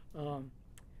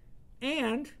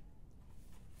 And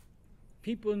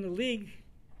people in the League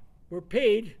were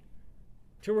paid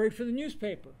to write for the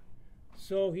newspaper.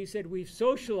 So he said, we've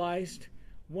socialized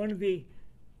one of the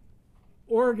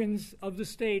organs of the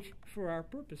state for our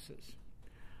purposes.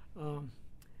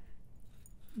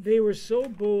 They were so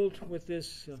bold with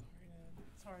this.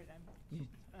 Sorry, Dan.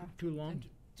 Too long?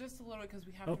 Just a little, because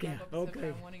we have Okay, to wrap up, okay. but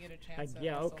I want to get a chance.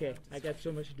 Okay. I got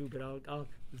so much to do, but I'll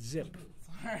zip.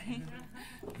 Sorry.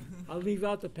 I'll leave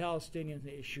out the Palestinian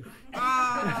issue.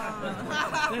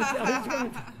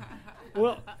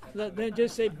 Well, then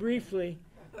just say briefly,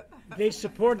 they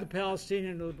support the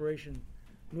Palestinian liberation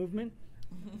movement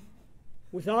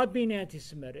without being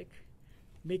anti-Semitic.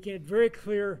 making it very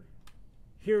clear,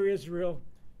 here Israel,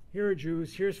 here are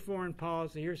Jews, here's foreign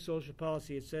policy, here's social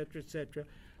policy, etc., etc.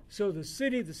 So the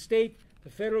city, the state, the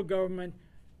federal government,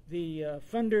 the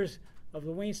funders of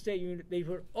the Wayne State Unit, they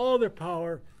put all their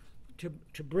power to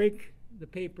break the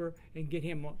paper and get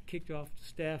him kicked off the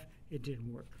staff. It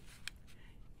didn't work.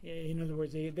 In other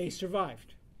words, they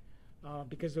survived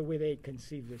because of the way they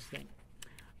conceived this thing.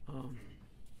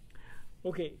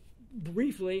 Okay,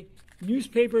 briefly,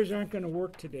 newspapers aren't going to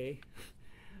work today.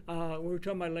 We're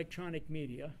talking about electronic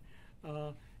media.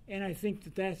 And I think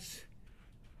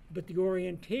but the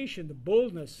orientation, the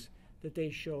boldness that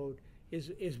they showed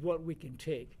is what we can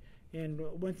take. And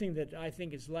one thing that I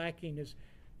think is lacking is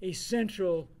a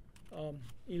central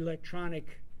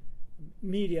electronic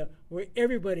media where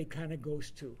everybody kind of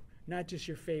goes to, not just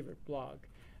your favorite blog,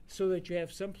 so that you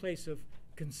have some place of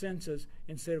consensus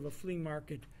instead of a flea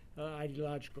market,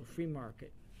 ideological free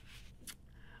market.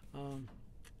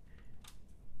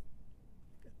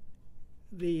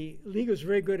 The League was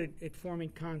very good at forming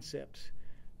concepts.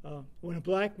 When a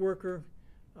black worker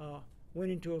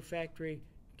went into a factory,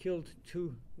 killed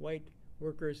 2 white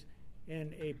workers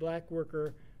and a black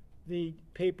worker, the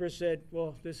paper said,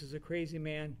 well, this is a crazy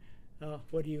man.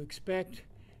 What do you expect?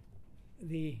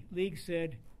 The League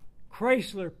said,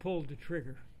 Chrysler pulled the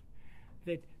trigger.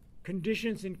 That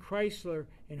conditions in Chrysler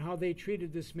and how they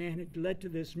treated this man had led to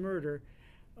this murder,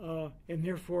 and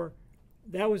therefore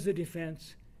that was the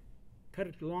defense. Cut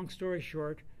it long story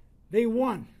short, they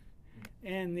won.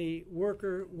 And the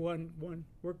worker won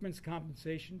workman's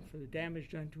compensation for the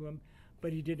damage done to him,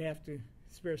 but he did have to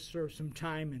serve some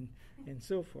time and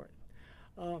so forth.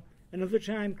 Another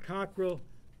time, Cockrell,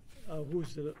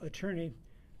 who's the attorney,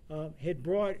 he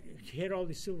had all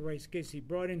these civil rights cases. He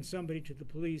brought in somebody to the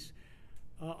police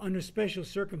under special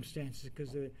circumstances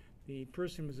because the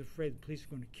person was afraid the police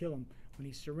were going to kill him when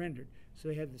he surrendered. So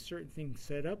they had the certain things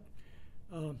set up.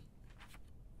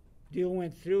 Deal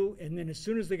went through, and then as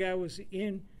soon as the guy was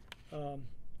in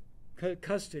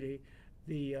custody,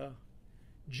 the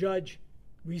judge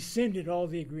rescinded all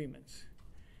the agreements.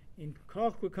 And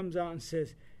Cockrell comes out and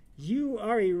says, you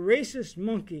are a racist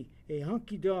monkey, a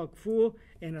hunky-dog fool,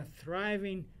 and a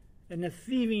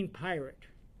thieving pirate.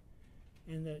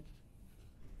 And the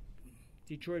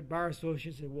Detroit Bar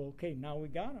Association said, well, okay, now we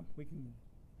got him. We can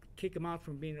kick him out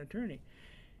from being an attorney.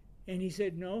 And he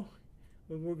said, no,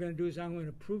 what we're going to do is I'm going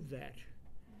to prove that.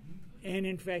 And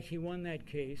in fact, he won that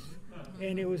case.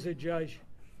 And it was a judge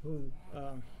who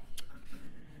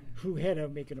had to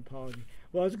make an apology.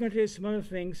 Well, I was going to tell you some other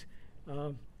things,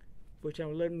 which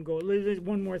I'll let him go.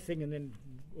 One more thing and then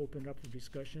open up the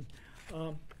discussion.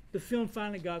 The film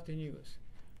finally got the news.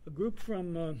 A group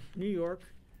from New York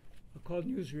called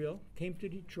Newsreel came to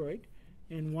Detroit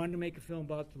and wanted to make a film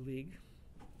about the League.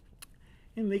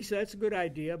 And the League said, that's a good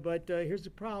idea, but here's the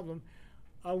problem.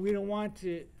 We don't want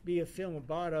to be a film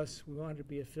about us. We want it to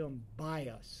be a film by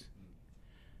us.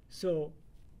 So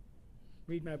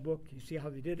read my book. You see how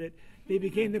they did it. They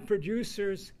became the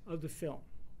producers of the film.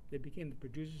 They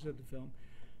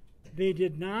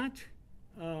did not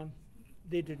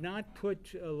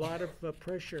put a lot of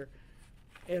pressure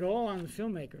at all on the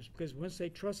filmmakers, because once they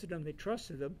trusted them,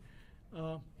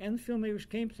 and the filmmakers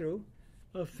came through.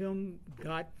 A film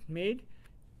got made,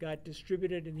 got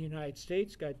distributed in the United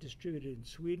States, got distributed in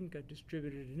Sweden, got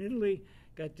distributed in Italy,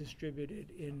 got distributed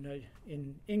in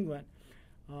England.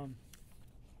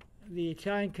 The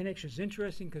Italian connection is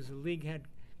interesting because the League had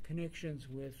connections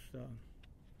with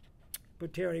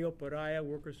Potere Operaia,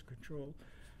 Workers' Control.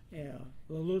 La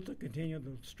luta continued,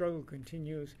 the struggle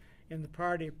continues, in the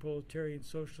Party of Proletarian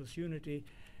Socialist Unity.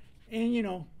 And, you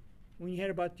know, when you had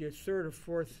about your third or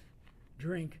fourth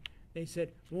drink, they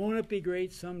said, won't it be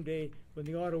great someday when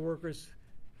the auto workers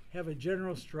have a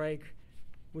general strike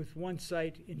with one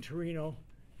site in Torino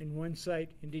and one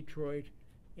site in Detroit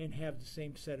and have the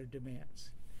same set of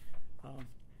demands?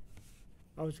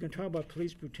 I was going to talk about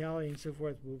police brutality and so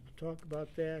forth. We'll talk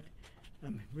about that.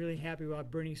 I'm really happy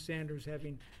about Bernie Sanders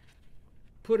having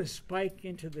put a spike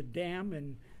into the dam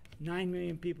and 9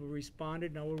 million people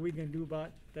responded. Now, what are we going to do about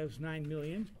those 9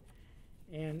 million?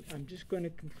 And I'm just going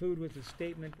to conclude with a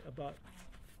statement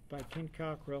by Ken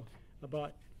Cockrell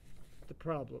about the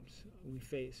problems we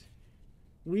face.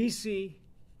 We see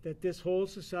that this whole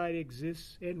society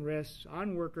exists and rests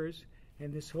on workers,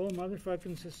 and this whole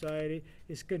motherfucking society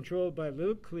is controlled by a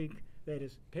little clique that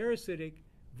is parasitic,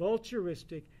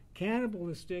 vulturistic,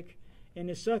 cannibalistic, and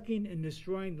is sucking and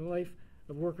destroying the life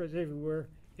of workers everywhere,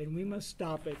 and we must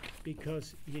stop it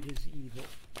because it is evil.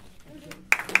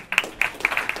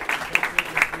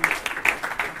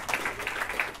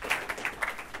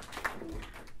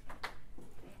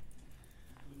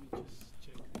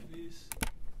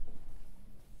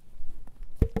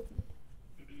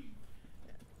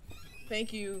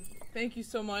 Thank you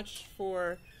so much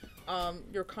for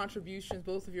your contributions,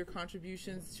 both of your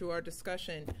contributions to our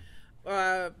discussion.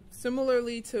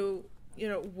 Similarly to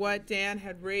what Dan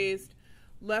had raised,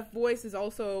 Left Voice is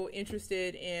also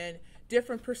interested in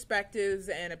different perspectives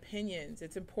and opinions.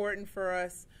 It's important for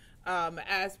us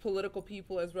as political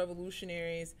people, as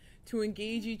revolutionaries, to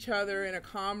engage each other in a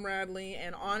comradely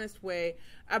and honest way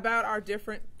about our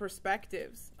different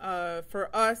perspectives. For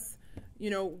us,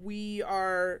 we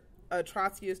are a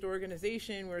Trotskyist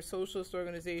organization, we're a socialist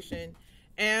organization,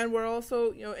 and we're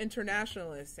also,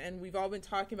 internationalists. And we've all been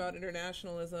talking about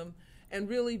internationalism and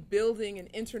really building an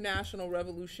international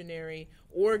revolutionary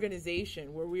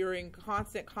organization where we are in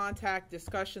constant contact,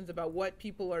 discussions about what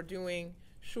people are doing.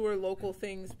 Sure, local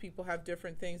things, people have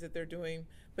different things that they're doing,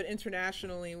 but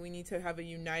internationally we need to have a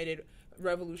united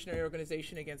revolutionary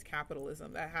organization against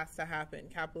capitalism. That has to happen.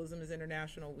 Capitalism is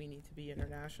international. We need to be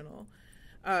international.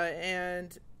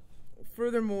 And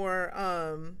furthermore,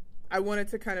 I wanted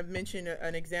to kind of mention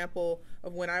an example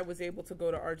of when I was able to go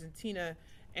to Argentina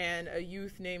and a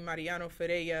youth named Mariano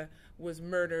Ferreira was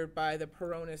murdered by the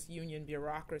Peronist union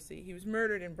bureaucracy. He was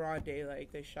murdered in broad daylight.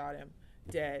 They shot him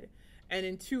dead. And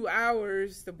in 2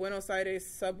 hours, the Buenos Aires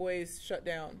subways shut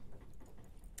down.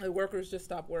 The workers just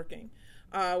stopped working.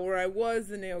 Where I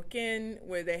was in Neuquén,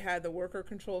 where they had the worker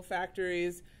control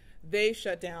factories, they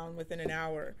shut down within an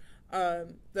hour.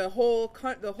 The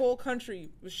whole country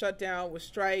was shut down with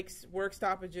strikes, work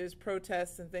stoppages,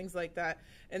 protests, and things like that.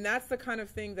 And that's the kind of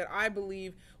thing that I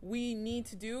believe we need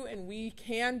to do and we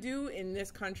can do in this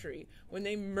country. When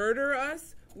they murder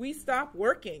us, we stop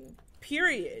working.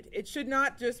 Period. It should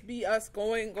not just be us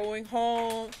going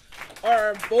home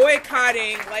or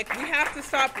boycotting. Like, we have to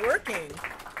stop working.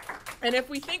 And if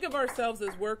we think of ourselves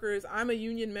as workers, I'm a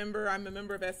union member. I'm a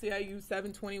member of SEIU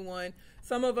 721.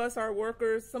 Some of us are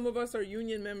workers. Some of us are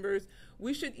union members.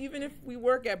 We should, even if we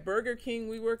work at Burger King,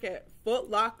 we work at Foot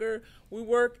Locker, we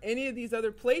work any of these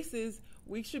other places,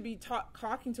 we should be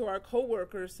talking to our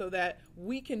coworkers so that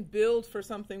we can build for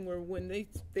something where when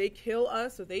they kill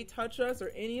us or they touch us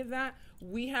or any of that,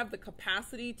 we have the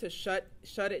capacity to shut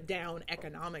it down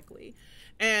economically.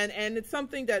 And it's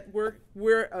something that we're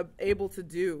able to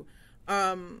do.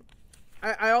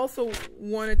 I also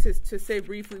wanted to say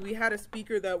briefly, we had a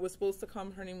speaker that was supposed to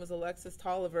come. Her name was Alexis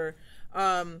Tolliver,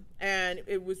 and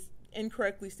it was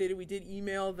incorrectly stated. We did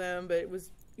email them, but it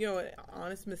was an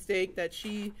honest mistake that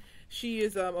she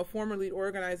is a former lead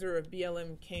organizer of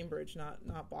BLM Cambridge,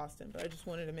 not Boston. But I just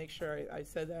wanted to make sure I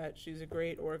said that. She's a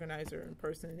great organizer in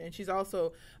person, and she's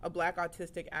also a Black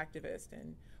autistic activist,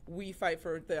 and we fight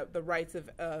for the rights of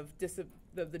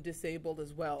the disabled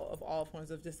as well, of all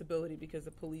forms of disability, because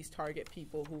the police target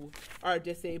people who are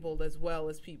disabled as well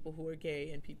as people who are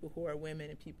gay and people who are women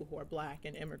and people who are Black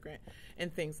and immigrant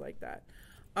and things like that.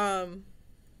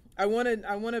 I want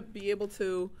to be able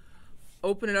to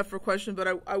open it up for questions,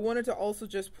 but I wanted to also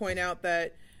just point out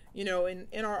that,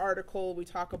 in our article, we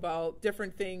talk about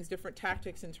different things, different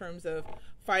tactics in terms of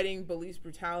fighting police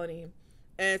brutality.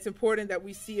 And it's important that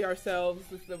we see ourselves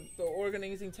with the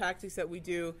organizing tactics that we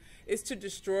do is to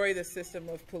destroy the system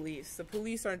of police. The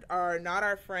police are not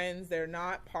our friends. They're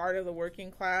not part of the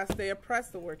working class. They oppress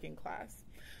the working class.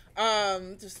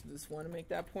 Just want to make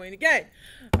that point again,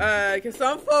 because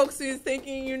some folks is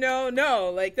thinking,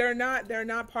 no, like they're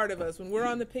not part of us. When we're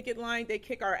on the picket line, they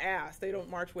kick our ass. They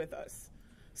don't march with us.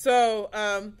 So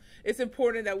it's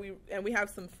important that we have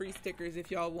some free stickers if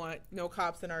y'all want no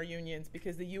cops in our unions,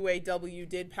 because the UAW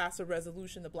did pass a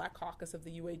resolution. The Black Caucus of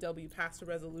the UAW passed a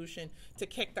resolution to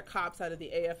kick the cops out of the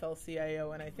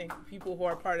AFL-CIO, and I think people who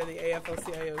are part of the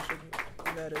AFL-CIO should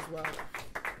do that as well.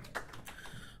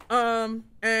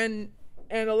 And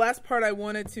the last part I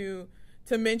wanted to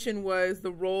mention was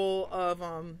the role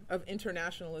of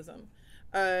internationalism.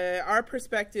 Our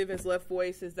perspective as Left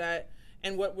Voice is that,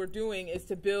 and what we're doing is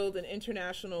to build an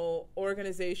international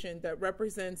organization that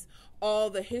represents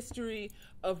all the history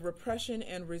of repression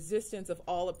and resistance of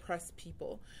all oppressed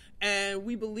people. And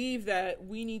we believe that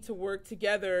we need to work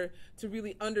together to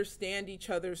really understand each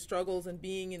other's struggles and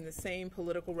being in the same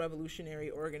political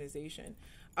revolutionary organization.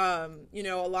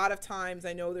 A lot of times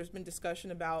I know there's been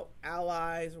discussion about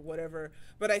allies or whatever,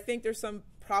 but I think there's some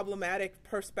problematic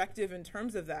perspective in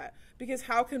terms of that, because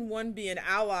how can one be an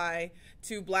ally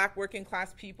to Black working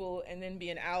class people and then be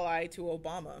an ally to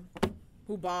Obama,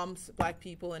 who bombs Black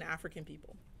people and African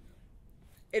people?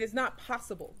 It is not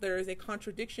possible. There is a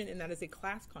contradiction, and that is a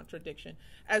class contradiction,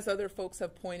 as other folks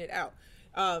have pointed out.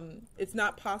 It's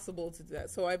not possible to do that.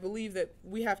 So I believe that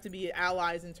we have to be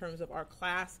allies in terms of our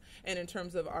class and in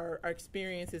terms of our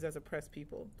experiences as oppressed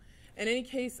people. In any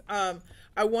case,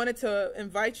 I wanted to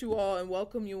invite you all and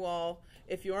welcome you all,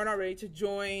 if you aren't already, to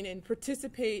join and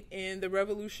participate in the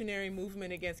revolutionary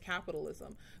movement against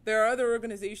capitalism. There are other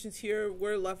organizations here.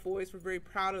 We're Left Voice. We're very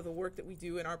proud of the work that we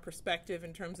do in our perspective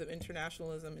in terms of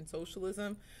internationalism and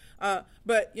socialism.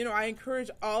 But I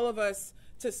encourage all of us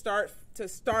to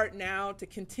start now, to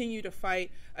continue to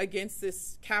fight against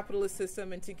this capitalist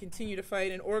system, and to continue to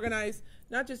fight and organize,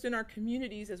 not just in our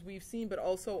communities as we've seen, but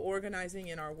also organizing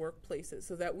in our workplaces,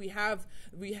 so that we have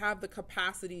the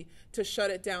capacity to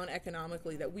shut it down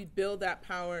economically, that we build that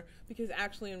power, because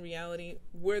actually in reality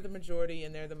we're the majority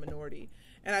and they're the minority.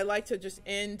 And I'd like to just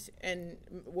end and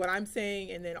what I'm saying,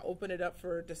 and then open it up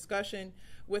for discussion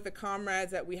with the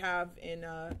comrades that we have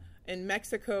in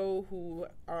Mexico, who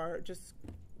are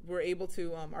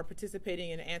are participating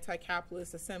in an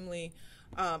anti-capitalist assembly,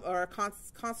 or a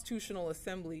constitutional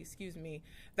assembly,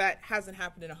 that hasn't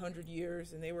happened in 100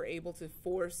 years, and they were able to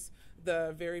force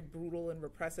the very brutal and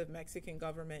repressive Mexican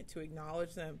government to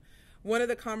acknowledge them. One of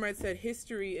the comrades said,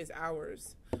 history is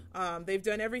ours. They've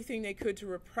done everything they could to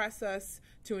repress us,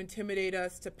 to intimidate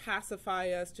us, to pacify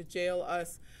us, to jail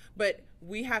us. But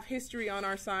we have history on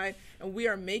our side, and we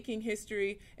are making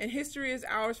history. And history is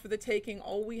ours for the taking.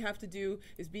 All we have to do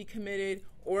is be committed,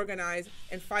 organize,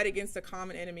 and fight against a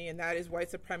common enemy, and that is white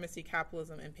supremacy,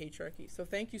 capitalism, and patriarchy. So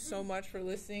thank you so much for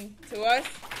listening to us.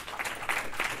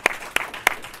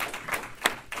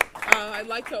 I'd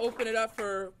like to open it up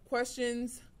for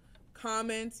questions,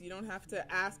 comments. You don't have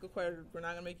to ask a question. We're not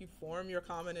going to make you form your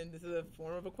comment into the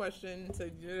form of a question. So,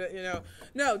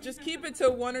 no, just keep it to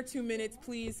 1 or 2 minutes,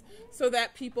 please, so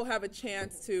that people have a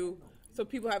chance to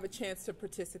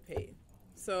participate.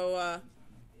 So,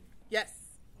 yes.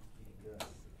 Yes.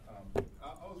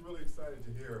 I was really excited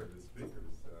to hear the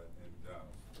speakers and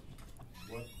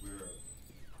what we're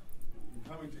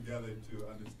coming together to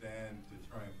understand, to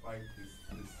try and fight this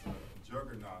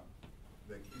juggernaut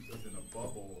that keeps us in a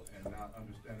bubble and not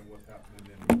understanding what's happening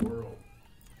in the world.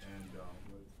 And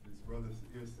what this brother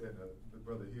here said, the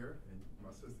brother here and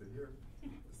my sister here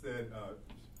said,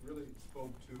 really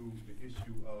spoke to the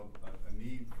issue of a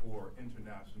need for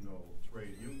international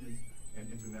trade unions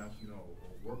and international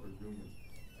workers unions.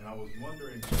 And I was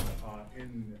wondering,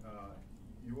 in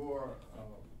your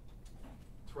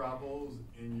travels,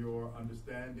 in your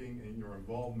understanding, in your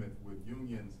involvement with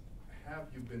unions, have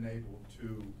you been able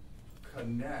to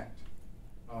connect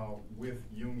with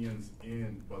unions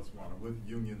in Botswana, with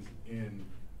unions in,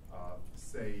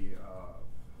 say,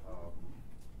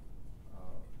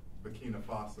 Burkina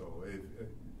Faso?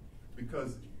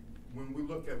 Because when we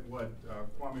look at what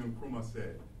Kwame Nkrumah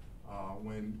said,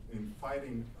 when in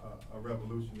fighting a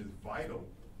revolution, is vital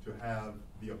to have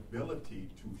the ability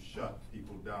to shut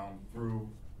people down through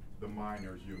the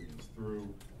miners' unions,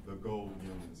 through the gold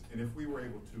unions. And if we were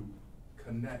able to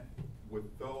connect with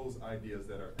those ideas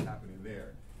that are happening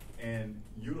there and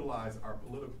utilize our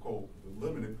the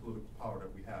limited political power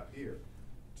that we have here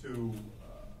to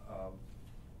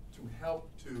help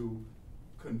to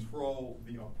control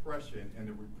the oppression and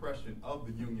the repression of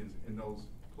the unions in those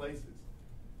places,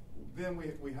 then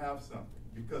we have something.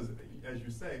 Because, as you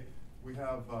say, we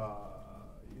have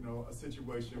a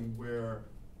situation where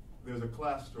there's a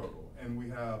class struggle, and we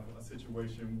have a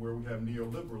situation where we have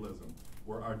neoliberalism,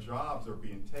 where our jobs are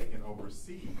being taken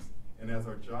overseas. And as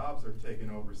our jobs are taken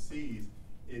overseas,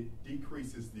 it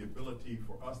decreases the ability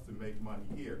for us to make money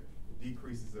here. It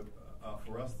decreases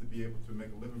for us to be able to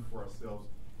make a living for ourselves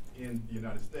in the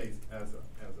United States as a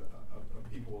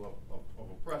people of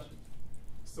oppression.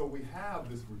 So we have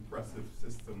this repressive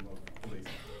system of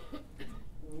policing.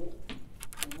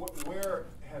 Where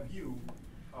have you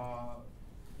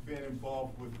been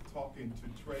involved with talking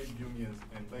to trade unions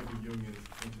and labor unions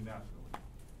internationally?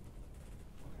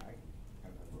 Okay, I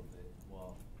have a little bit.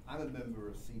 Well, I'm a member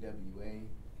of CWA,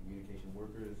 Communication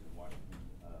Workers in Washington,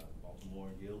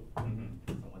 Baltimore Guild. Mm-hmm.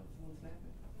 Someone's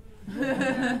snapping.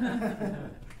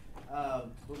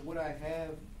 But what I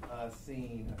have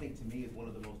seen, I think to me is one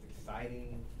of the most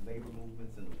exciting labor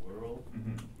movements in the world,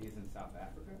 is in South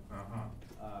Africa.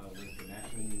 With the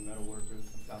National Union Metal Workers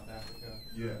in South Africa.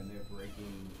 Yes. And they're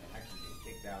actually getting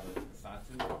kicked out of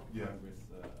COSATU, Congress,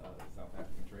 South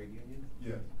African Trade Union.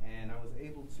 Yes. And I was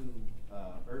able to,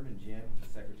 Irvin Jim, the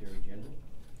Secretary General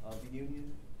of the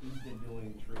union, he's been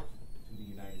doing trips to the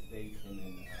United States, and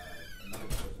then another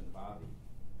person, Bobby,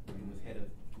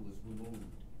 who was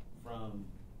removed from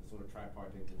the sort of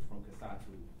tripartite, from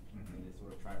COSATU, and this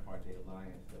sort of tripartite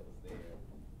alliance that was there.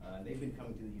 They've been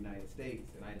coming to the United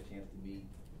States, and I had a chance to meet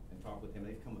and talk with them.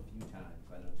 They've come a few times,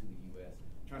 I know, to the U.S.,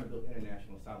 trying to build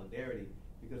international solidarity,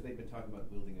 because they've been talking about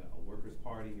building a workers'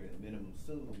 party, or at a minimum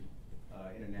soon,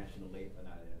 international labor,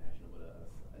 not international, but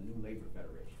a new labor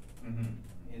federation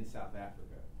in South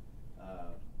Africa.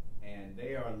 And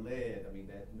they are led, I mean,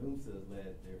 that NUMSA is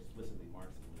led, they're explicitly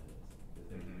Marxist-Leninists, is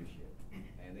their leadership.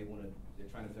 And they're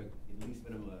trying to at least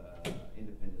minimum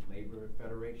independent labor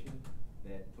federation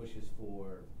that pushes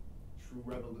for true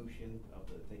revolution of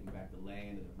taking back the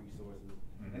land and the resources,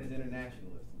 and is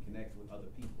internationalist and connects with other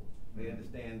people. They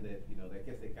understand that, I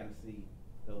guess they kind of see,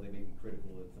 though they may be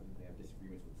critical and something they have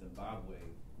disagreements with Zimbabwe,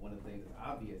 one of the things that's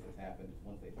obvious has happened is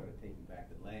once they started taking back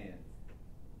the land,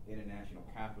 international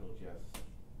capital just,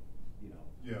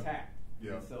 attacked.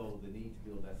 Yeah. And so the need to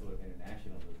build that sort of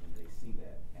internationalism, they see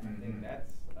that. And I think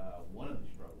that's one of the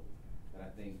struggles that I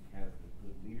think has the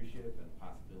good leadership and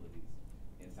possibilities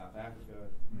in South Africa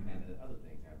and the other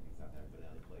things happening in South Africa and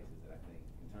other places that I think,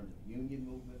 in terms of union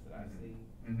movements that I see,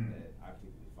 that I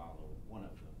particularly follow, one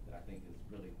of them that I think is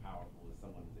really powerful is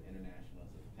someone who's an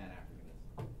internationalist, a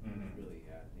Pan-Africanist. Really,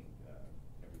 I think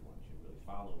everyone should really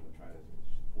follow and try to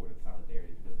support in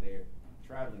solidarity because they're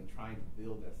traveling, trying to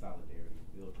build that solidarity,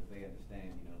 because they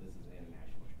understand, this is an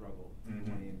international struggle.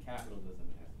 When in capitalism,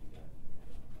 it has to be done.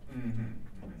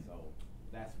 So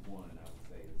that's one I would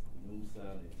say is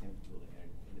NUMSA, the attempt to build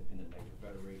an independent labor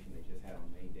federation. They just had on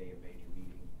May Day a major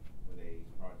meeting where they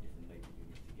brought different labor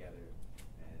unions together.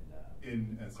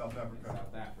 And in South Africa. In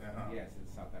South Africa, yes, in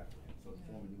South Africa. So to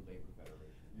form a new labor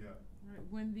federation. Yeah. Right.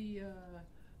 When the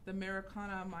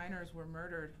Marikana miners were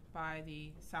murdered by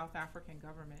the South African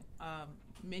government,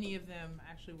 many of them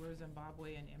actually were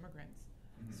Zimbabwean immigrants.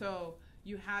 So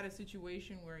you had a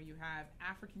situation where you have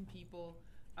African people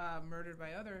murdered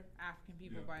by other African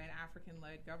people by an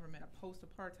African-led government, a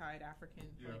post-apartheid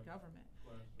African-led government,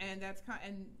 and that's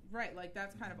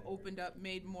that's kind of opened up,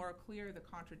 made more clear the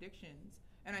contradictions.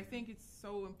 And I think it's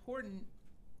so important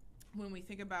when we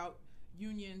think about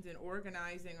unions and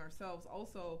organizing ourselves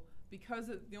also, because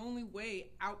the only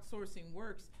way outsourcing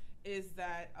works is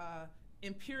that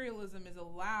imperialism is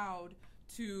allowed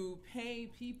to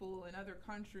pay people in other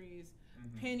countries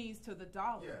pennies to the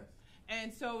dollar. Yes.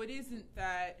 And so it isn't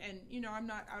that, and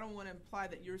I don't want to imply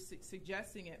that you're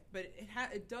suggesting it, but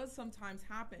it does sometimes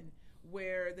happen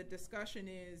where the discussion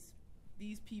is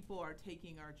these people are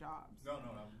taking our jobs. No.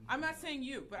 I'm not saying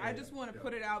you, but I just want to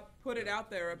put it out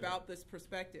there about this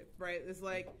perspective, right? It's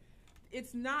like,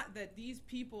 it's not that these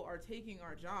people are taking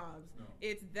our jobs. No.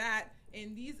 It's that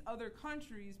in these other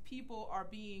countries, people are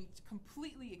being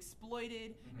completely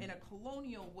exploited in a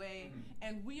colonial way,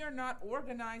 and we are not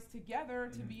organized together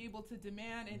to be able to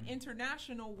demand an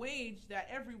international wage that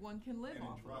everyone can live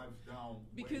off of. And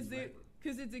it drives down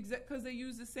because they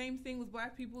use the same thing with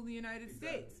black people in the United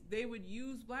States. They would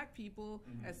use black people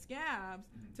as scabs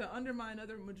to undermine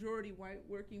other majority white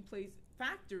working place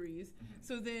factories,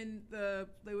 so then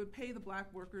they would pay the black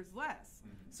workers less.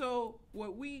 So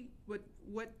what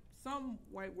some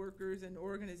white workers and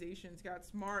organizations got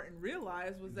smart and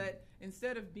realized was that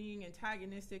instead of being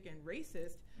antagonistic and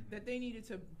racist, that they needed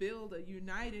to build a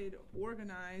united,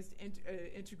 organized,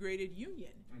 integrated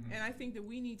union. And I think that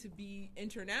we need to be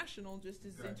international, just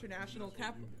as international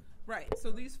capital. Right. So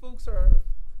these folks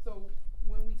so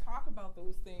when we talk about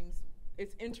those things,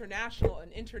 it's an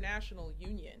international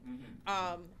union.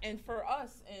 And for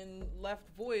us in Left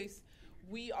Voice,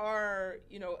 we are,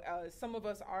 some of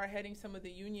us are heading some of the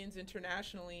unions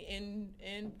internationally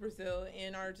in Brazil,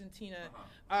 in Argentina.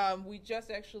 We just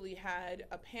actually had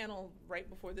a panel right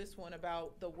before this one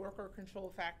about the worker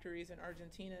control factories in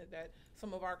Argentina that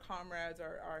some of our comrades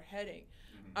are heading.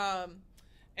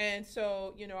 And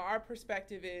so, our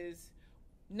perspective is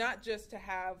not just to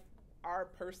have our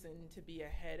person to be a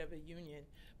head of a union,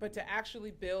 but to actually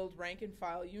build rank and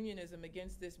file unionism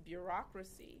against this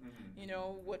bureaucracy.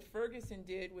 What Ferguson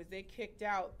did was they kicked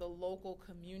out the local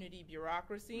community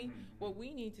bureaucracy. What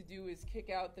we need to do is kick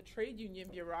out the trade union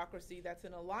bureaucracy that's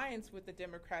in alliance with the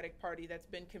Democratic Party that's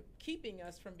been keeping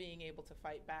us from being able to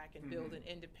fight back and build an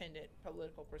independent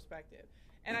political perspective.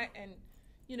 And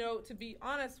to be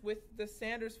honest with the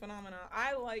Sanders phenomena,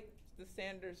 I like the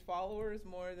Sanders followers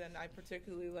more than I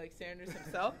particularly like Sanders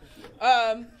himself,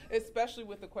 especially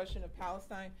with the question of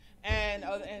Palestine and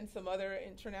some other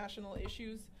international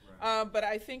issues. But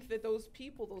I think that those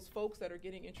folks that are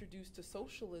getting introduced to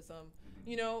socialism,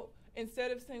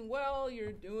 instead of saying, well,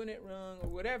 you're doing it wrong or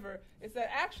whatever, it's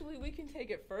that actually we can take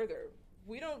it further.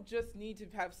 We don't just need to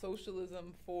have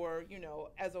socialism for,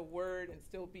 as a word and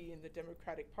still be in the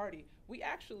Democratic Party. We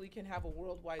actually can have a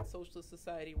worldwide socialist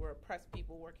society where oppressed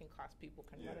people, working class people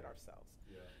can run it ourselves.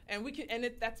 And we can, and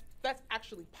that's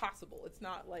actually possible. It's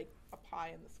not like a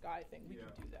pie in the sky thing. We can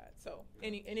do that. So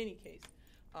in any case,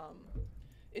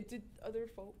 it did other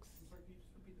folks. Sorry, can you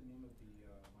just repeat the name of the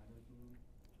miners' movement?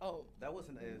 Oh, That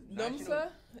wasn't NUMSA?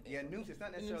 Yeah, NUMSA. It's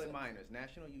not necessarily NUMSA. miners.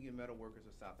 National Union Metal Workers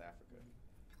of South Africa.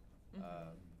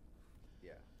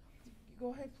 Yeah.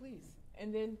 Go ahead, please.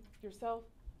 And then yourself,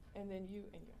 and then you,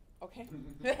 and you. Okay? I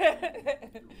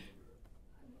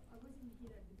wasn't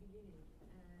here at the beginning,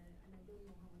 and I don't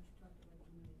know how much you talked about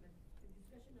union, but the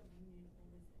discussion of union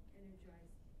always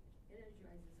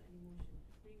energizes an emotion,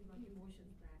 brings my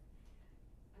emotions back.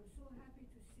 I'm so happy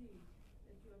to see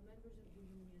that you are members of the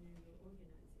union and you're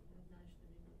organizing, not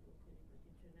nationally, not locally, but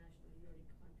internationally. You're in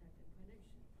contact and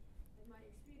connection. And my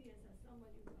experience as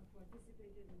somebody who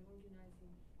participated in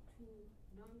organizing two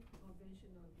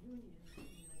non-conventional unions in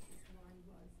the United States, one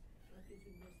was Rutgers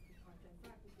University part-time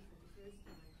faculty for the first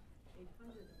time,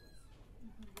 800 of us.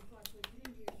 We fought for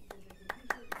 3 years to get the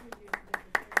official 2 years to get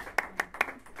the first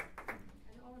country,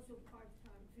 and also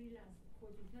part-time freelance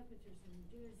court interpreters in New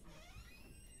Jersey.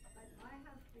 But I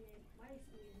have been, my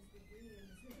experience with union,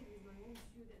 especially with my own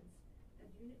students,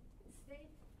 that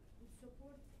state would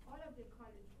support all of the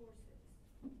college courses.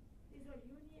 These are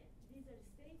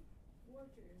state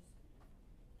workers,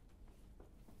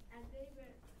 and they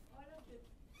were all of they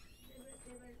were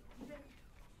given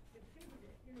the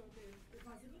privilege, the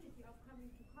possibility of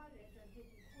coming to college and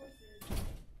taking courses,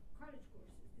 college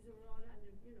courses. These were all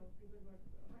under, people were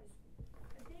high school.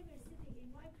 But they were sitting in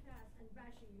my class and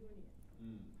bashing union.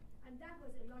 And that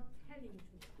was a lot telling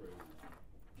to me.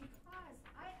 Because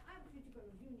I'm critical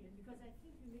of union because I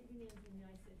think unions in the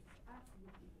United States is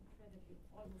absolutely incredibly,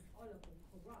 almost all of them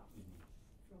corrupt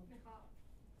from the top.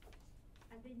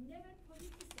 And they never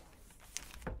politicized.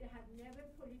 They have never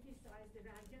politicized the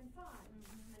rank and file.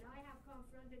 And I have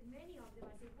confronted many of them.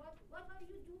 I said, what are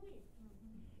you doing?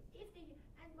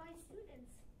 And my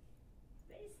students,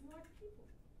 very smart people,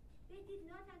 they did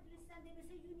not understand. They would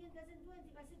say union doesn't do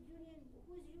anything. I said, union,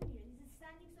 who's union? Is it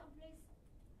standing someplace?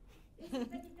 They said,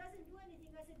 but it doesn't do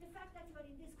anything. I said, the fact that you are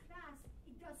in this class,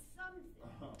 it does something.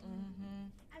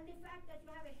 And the fact that you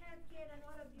have a health care and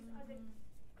all of these other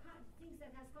things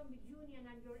that has come with union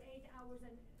and your 8 hours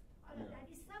and all of that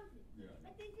is something.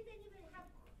 But they didn't even have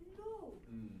clue.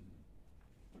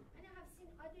 And I have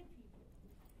seen other people.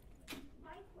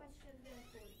 My question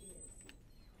therefore is,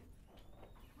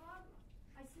 how,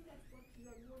 I see that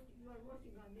what you are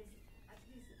working on this, at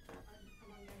least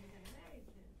among African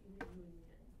Americans in the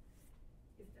union,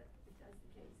 if that's the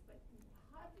case. But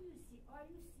how do you see, are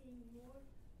you seeing more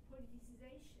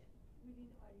politicization within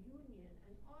our union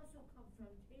and also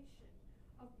confrontation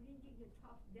of bringing the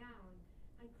top down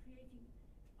and creating,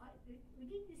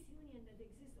 within this union that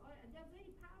exists, and they're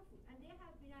very powerful, and they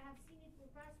have been, I have seen it for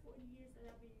the past 40 years that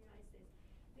I've been in the United States,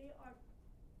 they are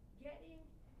getting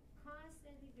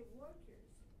constantly the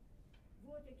workers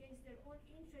vote against their own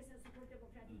interests and support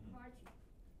Democratic Party,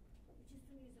 which is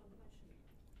to me is unconscionable.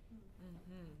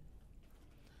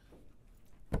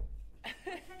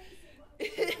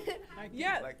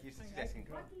 Yeah. Like you're suggesting.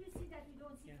 What do you see that we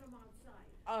don't see from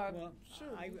outside? Well,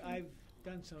 sure. I've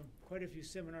done quite a few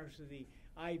seminars for the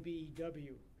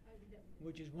IBEW,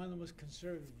 which is one of the most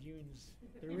conservative unions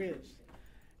there is,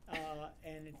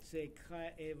 and it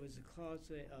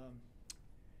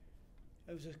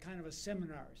was a kind of a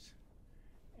seminars,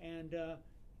 and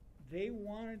they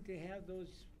wanted to have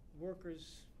those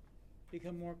workers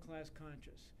become more class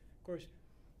conscious. Of course,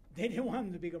 they didn't want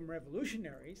them to become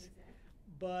revolutionaries,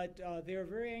 but they were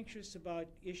very anxious about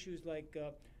issues like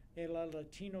a lot of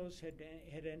Latinos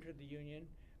had entered the union,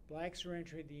 blacks were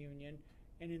entering the union,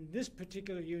 and in this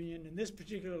particular union, in this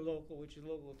particular local, which is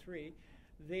Local 3,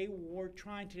 they were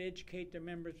trying to educate their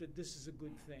members that this is a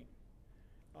good thing.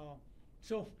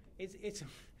 So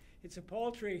it's a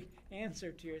paltry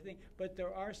answer to your thing, but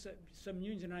there are some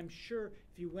unions, and I'm sure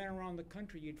if you went around the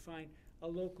country, you'd find a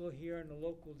local here and a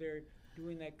local there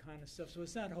doing that kind of stuff. So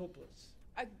it's not hopeless.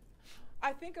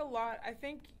 I think a lot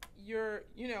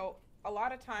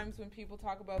of times when people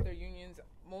talk about their unions,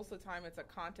 most of the time it's a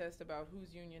contest about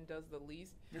whose union does the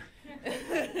least.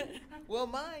 Well,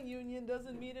 my union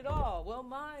doesn't meet at all. Well,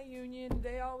 my union,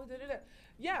 they always did it.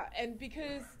 Yeah, and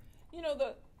because,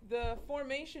 the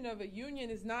formation of a union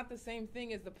is not the same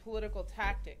thing as the political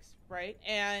tactics, right?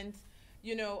 And,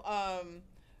 you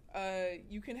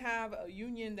can have a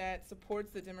union that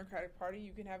supports the Democratic Party.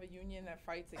 You can have a union that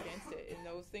fights against it, and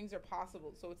those things are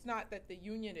possible. So it's not that the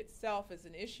union itself is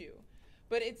an issue,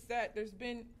 but it's that there's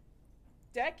been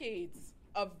decades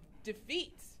of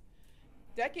defeats.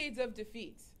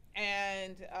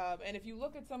 And if you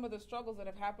look at some of the struggles that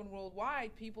have happened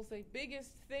worldwide, people say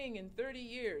biggest thing in 30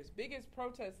 years, biggest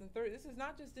protest in 30. This is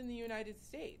not just in the United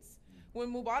States.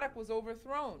 When Mubarak was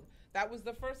overthrown, that was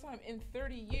the first time in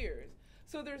 30 years.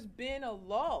 So there's been a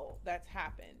lull that's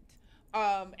happened.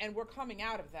 And we're coming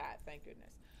out of that, thank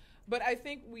goodness. But I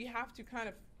think we have to kind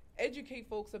of educate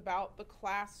folks about the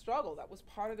class struggle. That was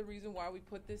part of the reason why we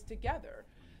put this together,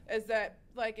 is that,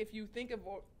 like, if you think of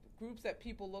groups that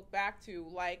people look back to,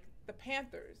 like the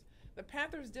Panthers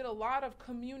did a lot of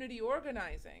community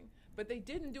organizing, but they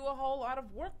didn't do a whole lot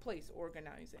of workplace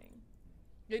organizing.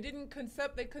 They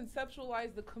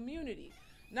conceptualized the community,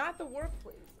 not the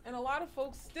workplace. And a lot of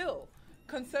folks still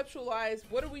conceptualize,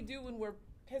 what do we do when we're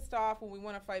pissed off, when we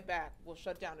want to fight back? We'll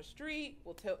shut down a street,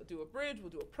 we'll do a bridge, we'll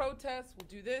do a protest, we'll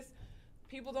do this.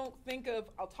 People don't think of,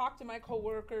 I'll talk to my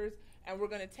coworkers and we're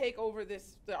going to take over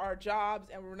our jobs,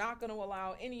 and we're not going to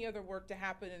allow any other work to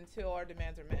happen until our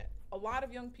demands are met. A lot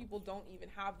of young people don't even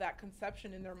have that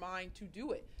conception in their mind to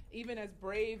do it, even as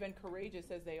brave and courageous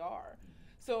as they are.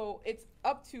 So it's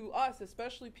up to us,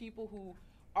 especially people who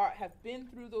have been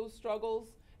through those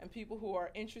struggles and people who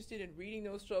are interested in reading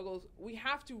those struggles. We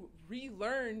have to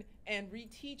relearn and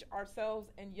reteach ourselves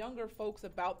and younger folks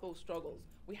about those struggles.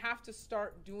 We have to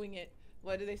start doing it.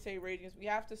 What do they say, Radiance? We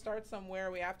have to start somewhere.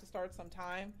 We have to start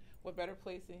sometime. What better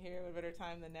place than here? What better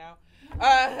time than now?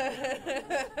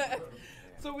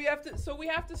 So we have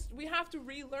to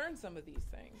relearn some of these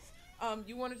things.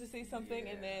 You wanted to say something,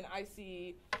 and then I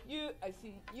see you, and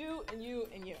you,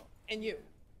 and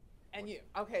you.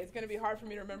 Okay, it's going to be hard for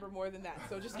me to remember more than that,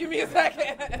 so just give me a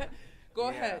second. Go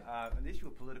ahead. The issue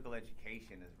of political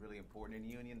education is really important in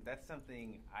unions. That's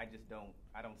something I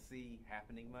don't see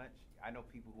happening much. I know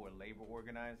people who are labor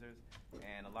organizers,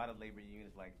 and a lot of labor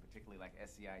unions, particularly like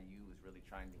SEIU, is really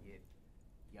trying to get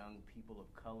young people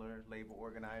of color labor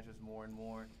organizers more and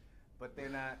more. But they're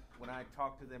not, when I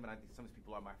talk to them, and I think some of these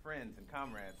people are my friends and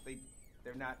comrades,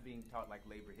 they're not being taught like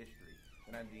labor history.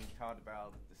 They're not being taught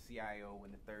about the CIO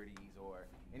in the 30s or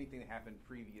anything that happened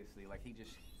previously. Like, he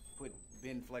just put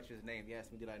Ben Fletcher's name. He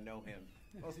asked me, did I know him?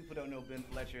 Most people don't know Ben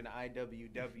Fletcher, and the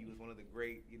IWW was one of the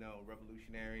great,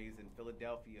 revolutionaries in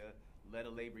Philadelphia, led a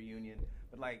labor union.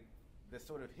 But the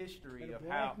sort of history of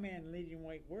how black man leading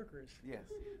white workers. Yes,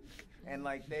 and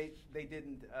they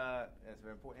didn't. That's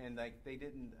very important. And they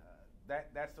didn't.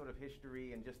 That sort of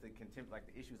history and just the contempt,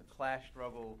 the issues of class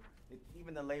struggle.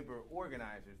 Even the labor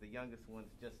organizers, the youngest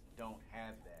ones, just don't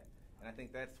have that. And I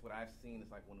think that's what I've seen is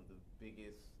one of the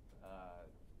biggest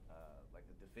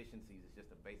the deficiencies is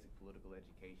just a basic political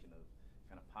education of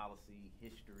kind of policy,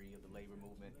 history of the labor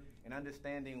movement, and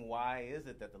understanding why is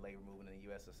it that the labor movement in the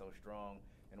U.S. is so strong,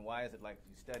 and why is it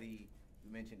you study,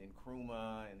 you mentioned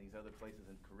Nkrumah and these other places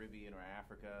in Caribbean or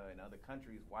Africa and other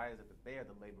countries, why is it that there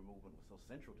the labor movement was so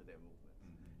central to their movements,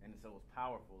 and so it was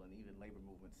powerful, and even labor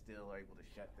movements still are able to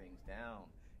shut things down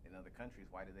in other countries?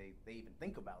 Why do they even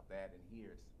think about that? And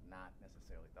here it's not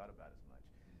necessarily thought about as much.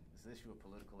 This issue of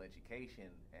political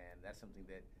education, and that's something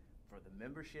that for the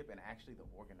membership and actually the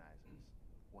organizers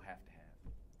will have to have.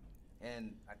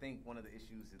 And I think one of the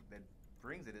issues that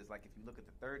brings it is if you look at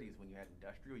the 30s, when you had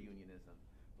industrial unionism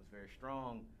was very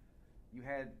strong, you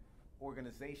had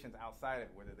organizations outside of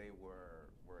it, whether they were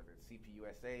the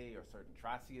CPUSA or certain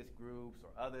Trotskyist groups or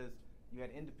others. You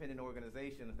had independent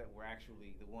organizations that were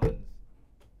actually the ones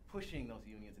pushing those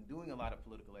unions and doing a lot of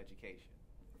political education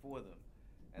for them.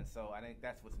 And so I think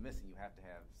that's what's missing. You have to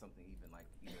have something even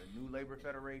either a new labor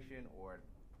federation or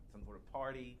some sort of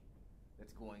party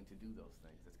that's going to do those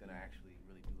things, that's going to actually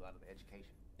really do a lot of the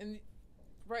education. And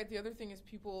the other thing is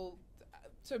people,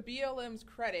 to BLM's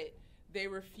credit, they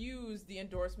refused the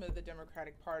endorsement of the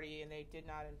Democratic Party, and they did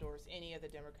not endorse any of the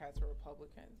Democrats or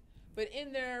Republicans. But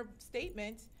in their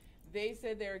statement, they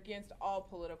said they're against all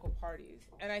political parties.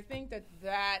 And I think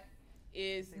that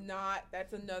is not,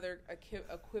 that's another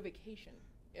equivocation,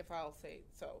 if I'll say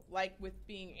so, like with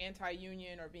being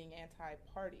anti-union or being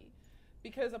anti-party.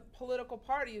 Because a political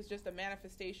party is just a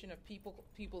manifestation of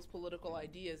people's political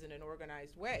ideas in an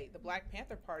organized way. The Black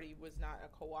Panther Party was not a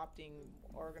co-opting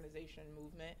organization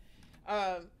movement.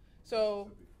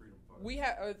 So we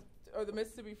have, or the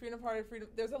Mississippi Freedom Party,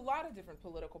 there's a lot of different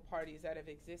political parties that have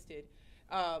existed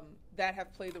that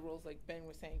have played the roles like Ben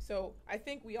was saying. So I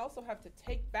think we also have to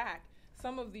take back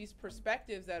some of these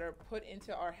perspectives that are put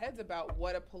into our heads about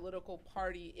what a political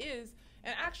party is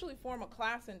and actually form a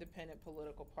class-independent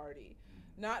political party.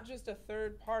 Not just a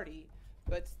third party,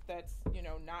 but that's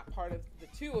not part of the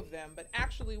two of them, but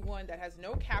actually one that has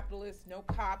no capitalists, no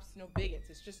cops, no bigots.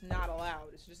 It's just not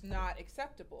allowed. It's just not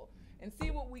acceptable. And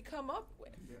see what we come up with.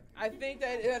 I think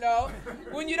that,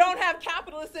 when you don't have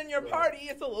capitalists in your party,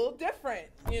 it's a little different,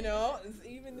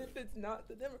 even if it's not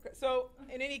the Democrats. So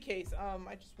in any case,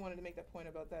 I just wanted to make that point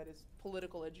about that is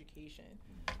political education.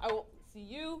 I will see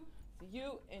you,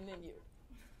 and then you.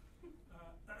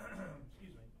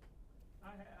 Excuse me.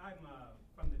 I'm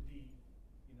from the D,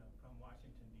 from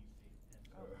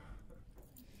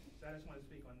So I just want to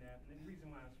speak on that. And the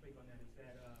reason why I speak on that is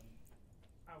that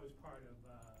I was part of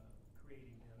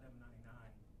creating the 1199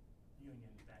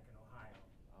 union back in Ohio,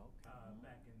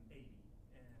 back in '80,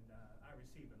 and I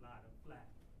received a lot of flack,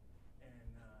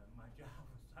 and my job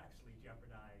was actually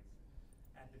jeopardized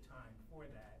at the time for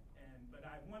that. But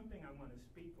one thing I want to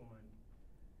speak on,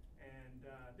 and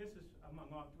this is among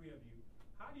all three of you.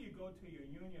 How do you go to your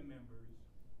union members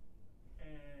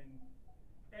and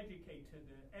educate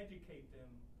them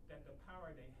that the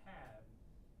power they have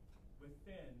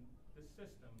within the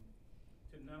system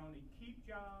to not only keep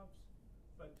jobs,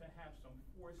 but to have some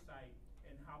foresight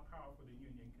in how powerful the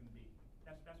union can be?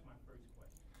 That's my first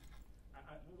question.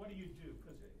 What do you do?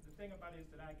 Because the thing about it is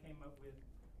that I came up with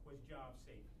was job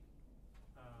safety.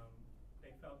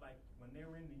 They felt like when they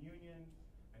were in the union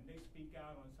and they speak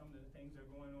out on some of the things that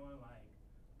are going on, like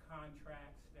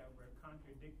contracts that were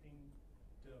contradicting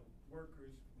the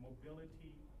workers'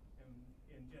 mobility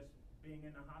and just being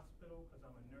in the hospital, because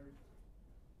I'm a nurse,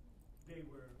 they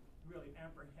were really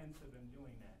apprehensive in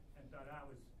doing that and thought I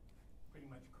was pretty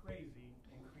much crazy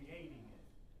in creating it.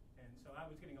 And so I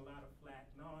was getting a lot of flack,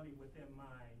 not only within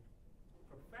my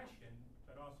profession,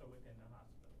 but also within the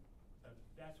hospital. So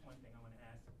that's one thing I want to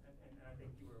ask, and I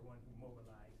think you were one who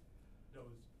mobilized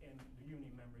those in the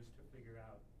union members to figure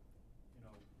out,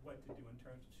 what to do in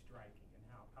terms of striking and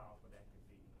how powerful that could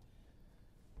be.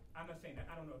 I'm not saying that,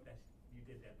 I don't know if you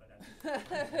did that, but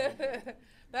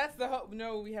that's the hope.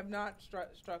 No, we have not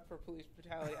struck for police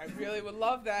brutality. I really would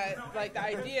love that. Like the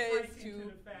idea is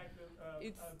to the fact of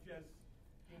just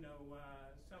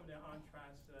some of the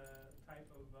type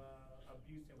of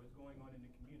abuse that was going on in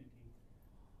the community,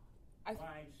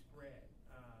 widespread,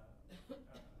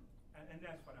 and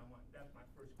that's what I want. That's my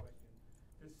first question.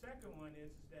 The second one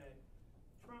is that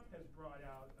Trump has brought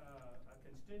out a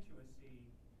constituency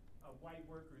of white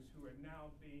workers who are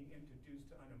now being introduced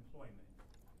to unemployment.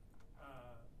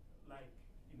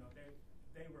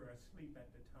 They were asleep at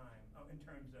the time in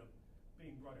terms of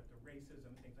being brought up to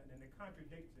racism, things like that. And the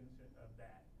contradictions of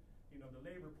that. The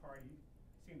Labor Party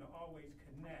seemed to always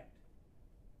connect,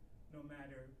 no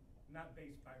matter, not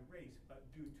based by race, but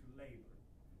due to labor.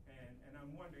 And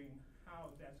I'm wondering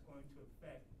how that's going to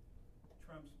affect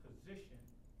Trump's position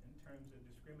in terms of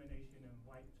discrimination and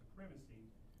white supremacy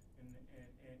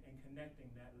and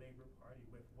connecting that Labor Party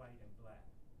with white and black.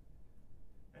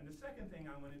 And the second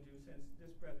thing I want to do, since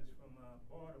this brother's from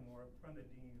Baltimore, from the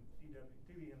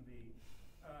DMV,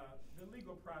 the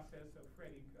legal process of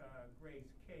Freddie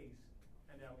Gray's case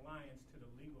and the alliance to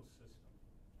the legal system.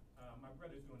 My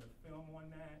brother's doing a film on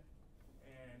that,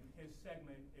 and his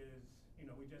segment is,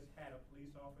 we just had a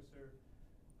police officer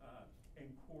in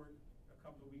court a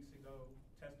couple of weeks ago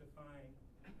testifying,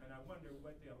 and I wonder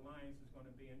what the alliance is going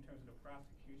to be in terms of the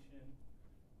prosecution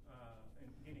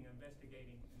and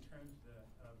investigating in terms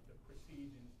of the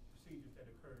procedures that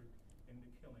occurred in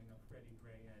the killing of Freddie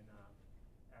Gray and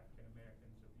African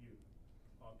Americans of youth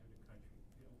all through the country.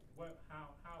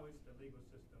 How is the legal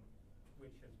system,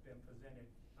 which has been presented,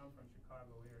 I'm from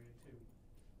Chicago area too,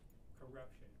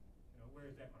 corruption, where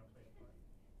is that going to play a part?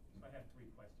 So I have 3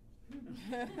 questions.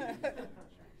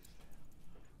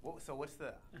 Well, so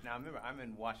now remember, I'm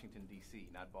in Washington, D.C.,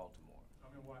 not Baltimore.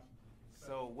 I'm in Washington.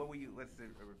 So what were you, let's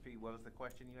repeat, what was the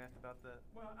question you asked about the?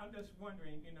 Well, I'm just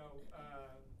wondering,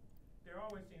 there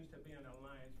always seems to be an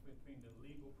alliance between the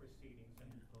legal proceedings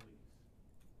and the police.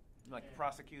 Like the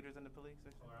prosecutors and the police?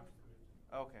 Or prosecutors.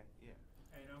 Okay, yeah.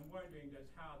 And I'm wondering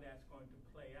just how that's going to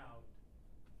play out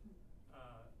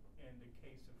in the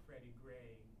case of Freddie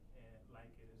Gray, and like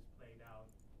it has played out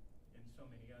in so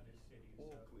many other cities.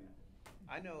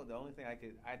 I know the only thing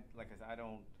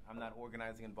I'm not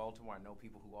organizing in Baltimore. I know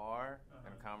people who are,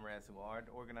 and comrades who are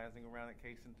organizing around that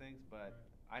case and things, but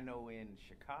I know in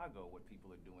Chicago what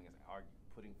people are doing is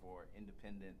putting for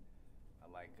independent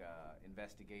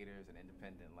investigators and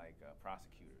independent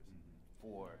prosecutors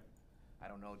for, I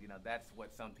don't know, that's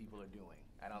what some people are doing.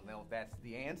 I don't know if that's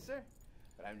the answer,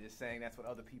 but I'm just saying that's what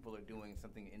other people are doing,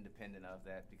 something independent of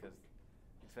that, because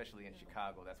especially in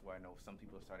Chicago, that's where I know some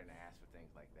people are starting to ask for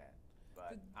things like that.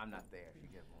 But I'm not there. If you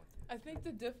get more. I think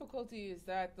the difficulty is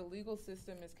that the legal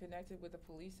system is connected with the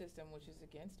police system, which is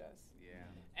against us. Yeah.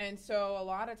 And so a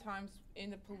lot of times in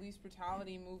the police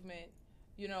brutality movement,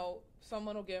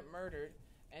 someone will get murdered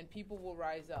and people will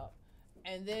rise up.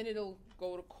 And then it'll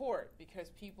go to court because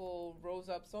people rose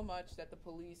up so much that the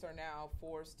police are now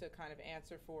forced to kind of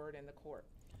answer for it in the court.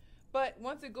 But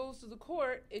once it goes to the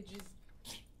court, it just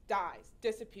dies,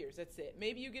 disappears, that's it.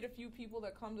 Maybe you get a few people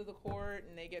that come to the court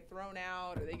and they get thrown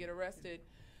out or they get arrested.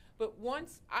 But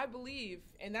once, I believe,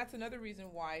 and that's another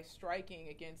reason why striking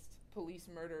against police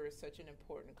murder is such an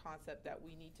important concept that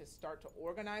we need to start to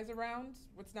organize around.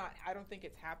 I don't think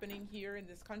it's happening here in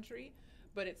this country,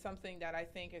 but it's something that I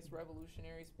think as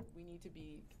revolutionaries we need to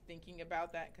be thinking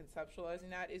about that, conceptualizing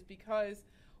that, is because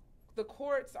the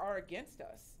courts are against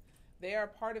us. They are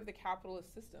part of the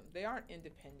capitalist system. They aren't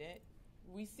independent.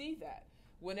 We see that.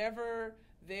 Whenever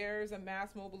there's a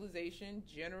mass mobilization,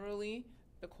 generally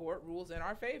the court rules in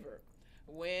our favor.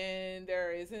 When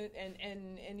there isn't,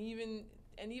 and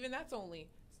even that's only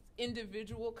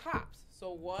individual cops.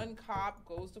 So one cop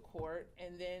goes to court,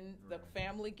 and then the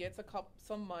family gets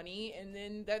some money, and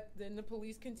then the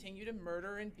police continue to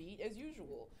murder and beat as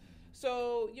usual.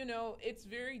 So, it's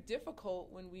very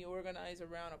difficult when we organize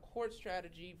around a court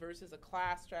strategy versus a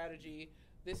class strategy.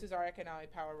 This is our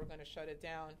economic power, we're going to shut it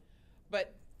down.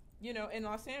 But, in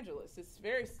Los Angeles, it's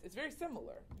very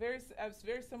similar. It's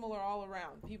very similar all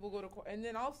around. People go to court, and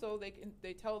then also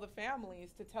they tell the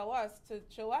families to tell us to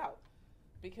chill out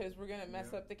because we're going to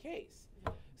mess up the case.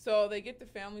 So they get the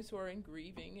families who are in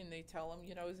grieving, and they tell them,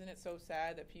 isn't it so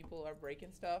sad that people are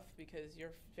breaking stuff because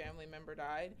your family member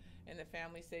died? And the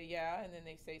families say, yeah, and then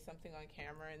they say something on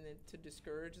camera, and then to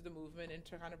discourage the movement and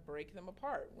to kind of break them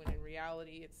apart, when in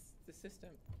reality it's the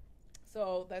system.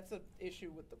 So that's an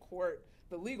issue with the court,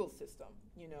 the legal system.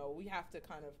 We have to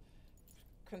kind of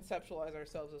conceptualize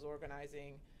ourselves as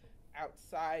organizing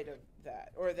outside of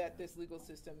that, or that this legal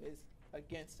system is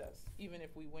against us, even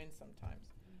if we win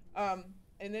sometimes.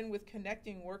 And then with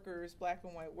connecting workers, black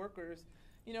and white workers,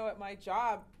 at my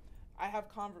job, we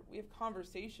have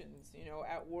conversations,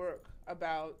 at work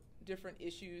about different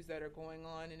issues that are going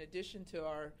on in addition to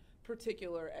our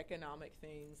particular economic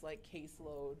things like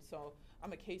caseload. So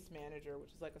I'm a case manager,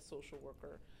 which is like a social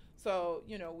worker. So,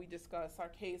 we discuss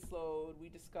our caseload, we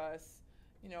discuss,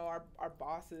 our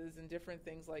bosses and different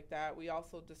things like that. We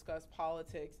also discuss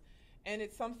politics. And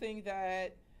it's something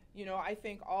that, I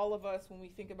think all of us, when we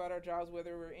think about our jobs,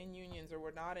 whether we're in unions or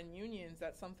we're not in unions,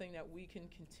 that's something that we can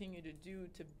continue to do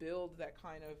to build that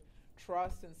kind of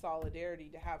trust and solidarity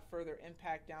to have further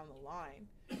impact down the line.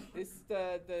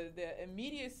 The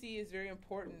immediacy is very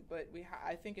important, but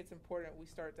I think it's important we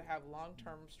start to have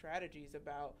long-term strategies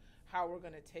about how we're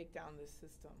going to take down this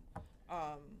system.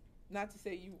 Not to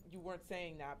say you weren't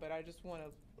saying that, but I just want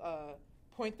to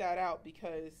point that out,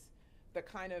 because the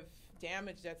kind of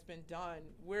damage that's been done,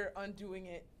 we're undoing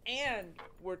it and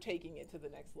we're taking it to the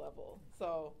next level.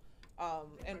 So,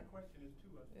 and my question is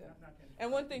too,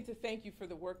 and one thing to thank you for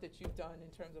the work that you've done in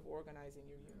terms of organizing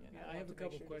your union. I have a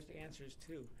couple of answers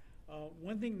too.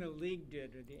 One thing the League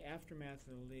did, or the aftermath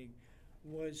of the League,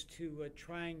 was to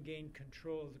try and gain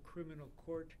control of the criminal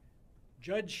court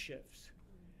judge shifts.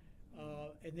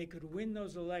 And they could win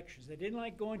those elections. They didn't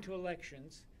like going to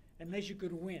elections unless you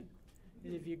could win.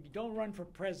 If you don't run for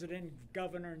president,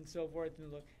 governor, and so forth,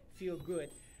 and feel good,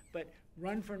 but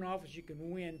run for an office you can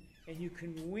win, and you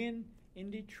can win in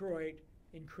Detroit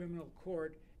in criminal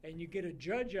court, and you get a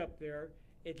judge up there,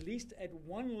 at least at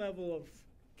one level of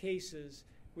cases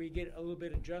where you get a little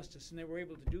bit of justice, and they were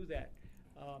able to do that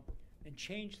and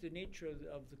change the nature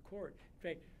of the court. In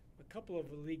fact, a couple of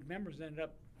the League members ended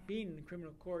up being the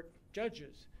criminal court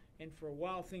judges, and for a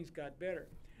while things got better.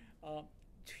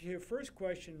 To your first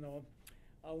question, though,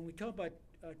 when we talk about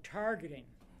targeting,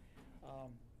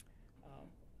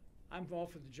 I'm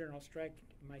involved with the general strike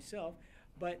myself,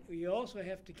 but you also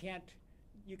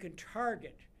you can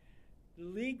target. The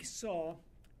League saw,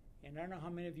 and I don't know how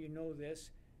many of you know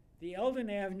this, the Eldon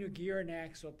Avenue Gear and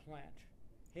Axle plant.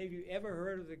 Have you ever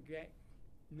heard of the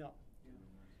No.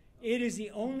 It is the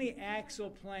only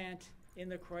axle plant in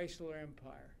the Chrysler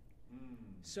Empire.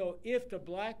 So if the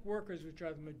black workers, which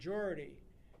are the majority,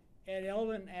 at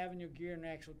Eldon Avenue Gear and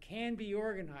Axle can be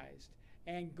organized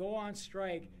and go on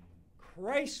strike,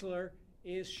 Chrysler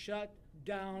is shut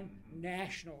down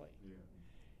nationally.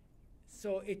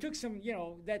 So it took some,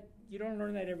 that you don't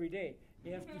learn that every day.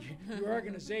 Your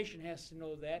organization has to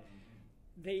know that.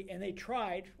 They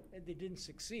tried, and they didn't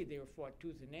succeed. They were fought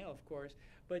tooth and nail, of course,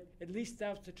 but at least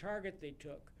that was the target they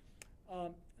took.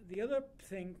 The other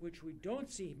thing which we don't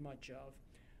see much of,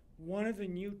 one of the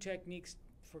new techniques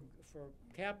for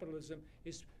capitalism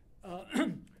is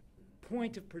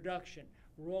point of production,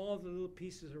 where all the little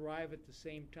pieces arrive at the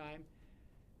same time.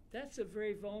 That's a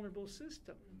very vulnerable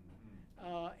system.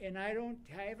 And I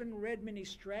haven't read many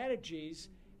strategies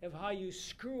of how you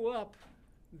screw up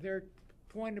their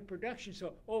point of production.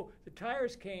 So, the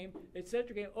tires came,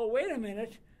 etc. came. Oh, wait a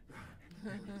minute,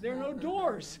 there are no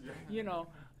doors,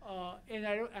 And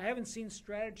I haven't seen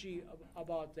strategy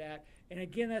about that. And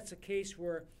again, that's a case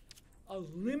where a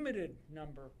limited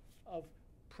number of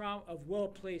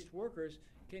well-placed workers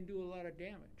can do a lot of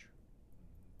damage.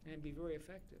 and be very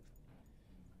effective.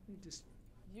 Just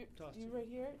You toss you it. right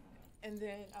here, and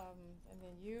then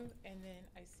you, and then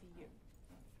I see you,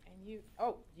 and you.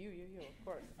 Oh, you, of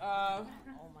course. Oh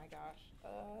my gosh.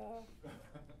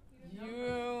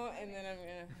 You, and then I'm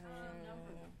gonna.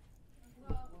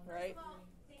 Well, Right. first of all,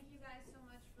 thank you guys so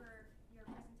much for your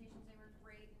presentations. They were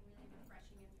great and really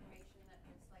refreshing information that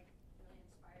has like really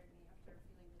inspired me after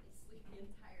feeling really sleepy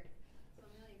and tired. So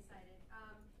I'm really excited.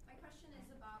 My question is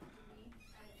about the league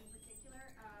in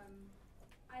particular.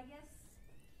 I guess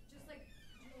just like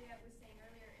Juliet was saying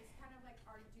earlier, it's kind of like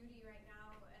our duty right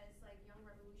now as like young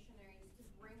revolutionaries to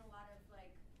bring a lot of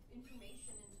like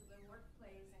information into the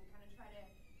workplace and kind of try to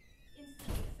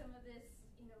instigate some of this,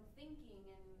 you know, thinking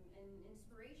and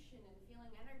inspiration and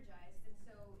feeling energized. And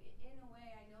so in a way,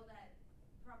 I know that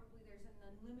probably there's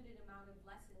an unlimited amount of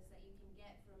lessons that you can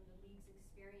get from the league's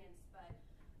experience, but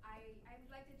I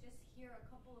would like to just hear a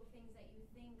couple of things that you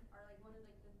think are like one of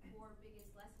like the core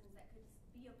biggest lessons that could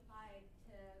be applied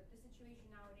to the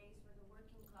situation nowadays for the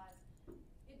working class,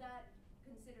 that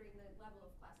considering the level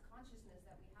of class consciousness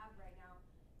that we have right now,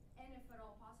 and if at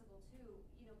all possible too,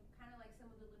 you know, kind of like some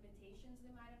of the limitations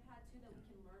they might have had too that we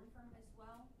can learn from as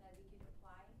well, that we could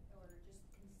apply or just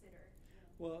consider. You know.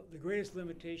 Well, the greatest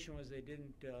limitation was they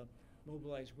didn't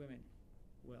mobilize women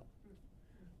well.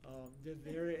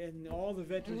 And all the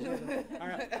veterans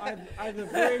are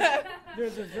they're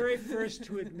the very first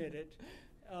to admit it.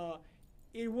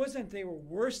 It wasn't they were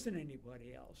worse than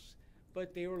anybody else,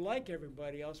 but they were like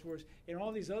everybody else. Whereas in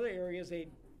all these other areas,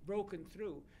 they'd broken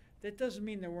through. That doesn't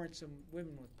mean there weren't some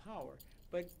women with power,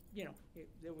 but you know, it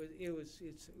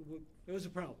was a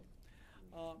problem.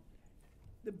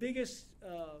 The biggest,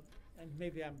 and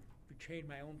maybe I'm betraying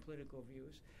my own political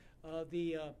views,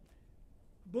 the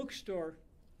bookstore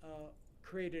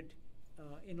created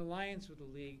in alliance with the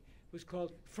League was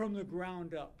called From the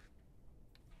Ground Up.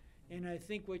 And I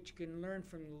think what you can learn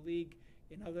from the League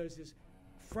and others is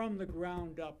from the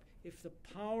ground up. If the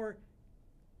power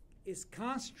is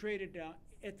concentrated down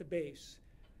at the base,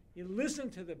 you listen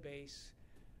to the base,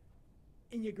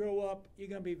 and you grow up, you're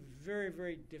going to be very,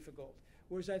 very difficult.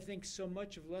 Whereas I think so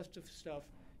much of leftist stuff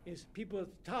is people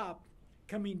at the top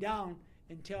coming down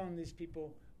and telling these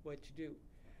people what to do.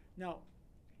 Now,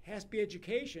 it has to be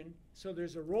education, so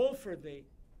there's a role for the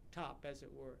top, as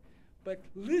it were. But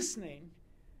listening,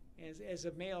 as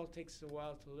a male, it takes a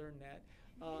while to learn that.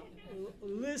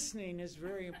 Listening is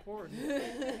very important,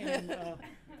 and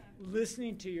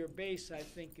listening to your base, I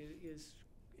think, is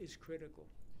critical.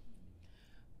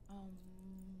 Who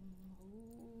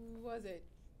was it?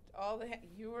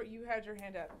 You had your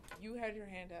hand up. You had your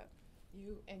hand up.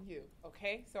 You and you.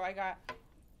 Okay. So I got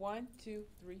 1, 2,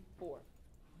 3, 4.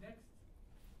 Next.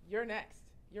 You're next.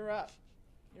 You're up.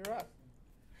 You're up.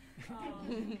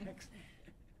 Next.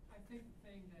 I think the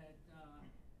thing that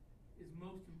is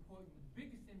most important, the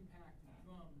biggest impact of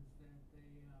drums that they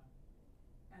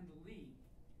and the League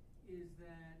is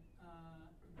that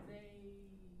they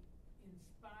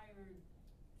inspired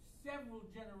several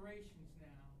generations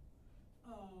now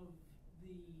of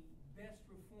the best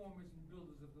reformers and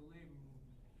builders of the labor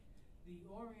movement. The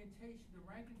orientation, the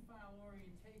rank and file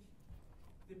orientation,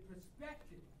 the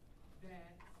perspective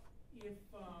that if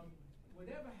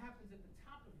whatever happens at the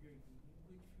top of your union,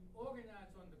 which you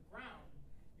organize on the ground,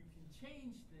 you can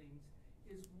change things,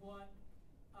 is what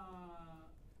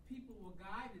people were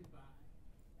guided by.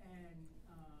 And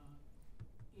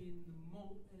in the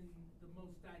most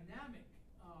dynamic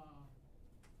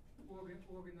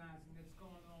organizing that's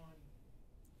gone on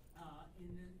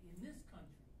in this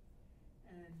country.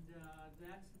 And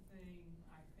that's the thing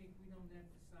I think we don't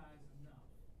emphasize enough.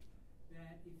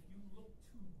 That if you look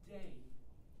today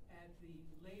at the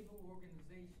labor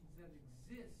organizations that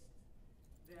exist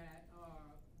that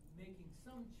are making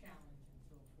some challenge and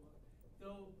so forth,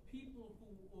 though people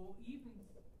who, or even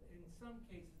in some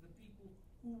cases, the people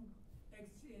who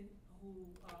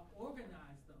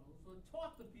organized those or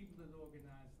taught the people that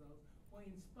organized those were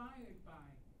inspired by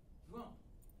drum.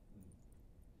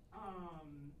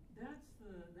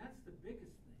 That's the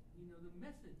biggest thing. You know, the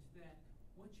message that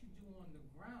what you do on the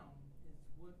ground is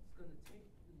what's going to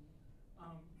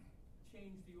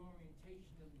change the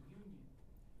orientation of the union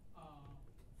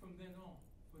from then on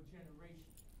for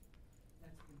generations.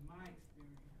 That's been my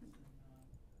experience and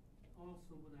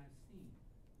also what I've seen.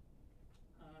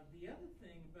 The other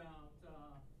thing about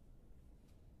the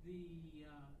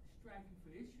striking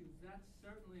for issues, that's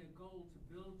certainly a goal to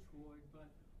build toward, but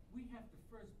we have to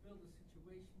first build a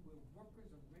situation where workers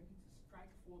are ready to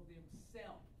strike for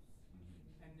themselves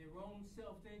and their own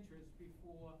self-interest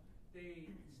before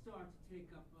they start to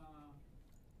take up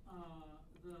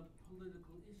the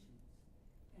political issues.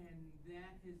 and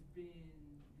that has been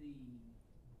the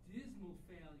dismal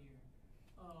failure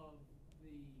of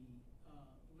the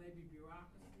labor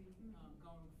bureaucracy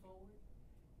going forward,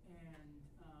 and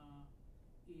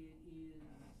it is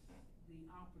the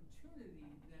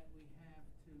opportunity that we have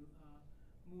to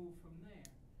move from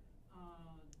there.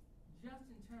 Just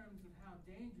in terms of how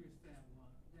dangerous that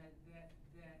was, that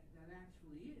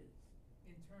actually is,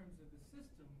 in terms of the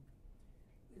system,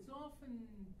 it's often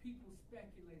people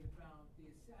speculate about the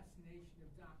assassination of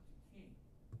Dr. King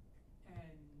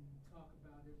and talk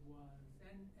about it was,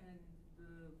 and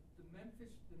the Memphis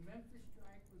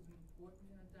strike was an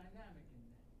important dynamic in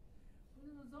that. But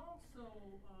it was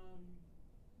also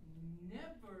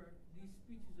never, these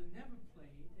speeches are never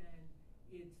played, and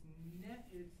it's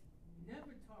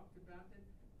never talked about that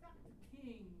Dr.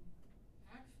 King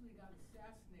actually got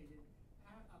assassinated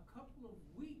a couple of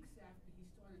weeks after he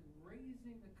started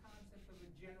raising the concept of a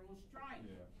general strike.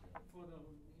 Yeah. For the,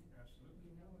 Absolutely.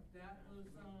 you know, that was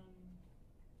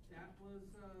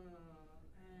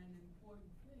an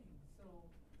important thing. So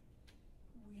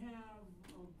we have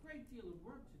a great deal of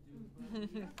work to do, but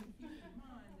we have to keep in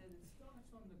mind that it starts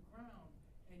on the ground,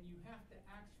 and you have to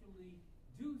actually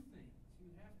do things.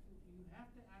 You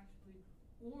have to actually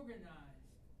organize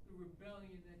the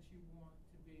rebellion that you want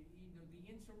to be, you know, the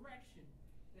insurrection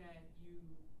that you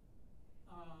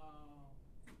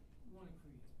want to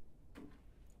create.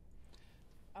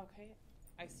 Okay,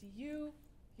 I see you,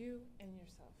 and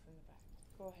yourself in the back.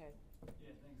 Go ahead.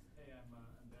 Yeah, thanks. Hey, I'm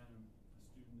Ben. I'm a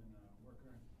student and a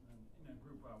worker in a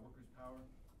group, Workers' Power.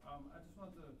 I just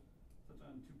wanted to touch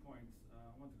on 2 points.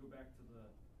 I want to go back to the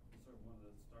sort of one of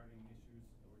the starting issues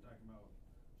that we're talking about,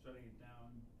 shutting it down,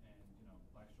 and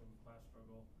black struggle, class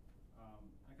struggle.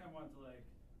 I kind of wanted to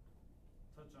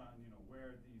touch on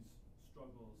where these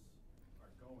struggles are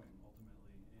going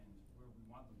ultimately and where we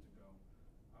want them to go.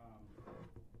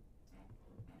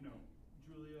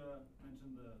 Julia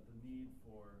mentioned the need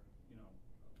for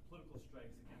political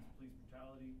strikes against police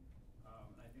brutality,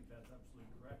 and I think that's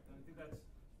absolutely correct. And I think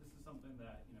this is something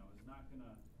that is not going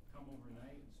to come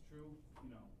overnight. It's true.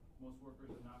 Most workers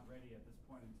are not ready at this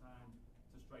point in time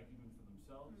to strike even for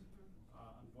themselves.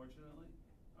 Unfortunately,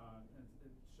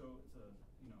 it's a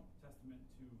testament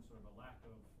to sort of a lack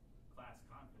of class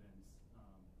confidence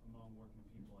among working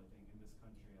people, I think, in this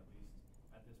country, at least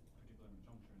at this particular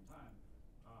juncture in time.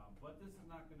 But this is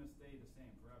not going to stay the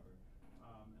same forever.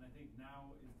 And I think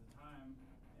now is the time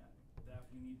that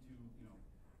we need to,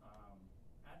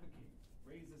 advocate,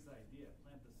 raise this idea,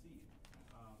 plant the seed.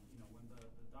 When the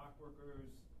dock workers,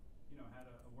 had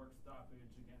a work stoppage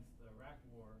against the Iraq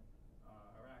War,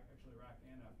 Iraq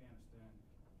and Afghanistan,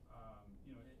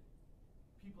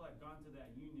 people had gone to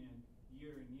that union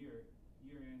year in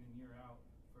and year out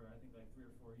for I think 3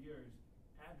 or 4 years,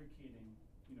 advocating,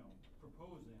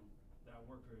 proposing that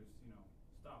workers,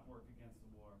 stop work against the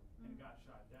war, and it got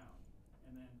shot down.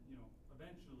 And then,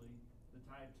 eventually the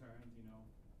tide turned.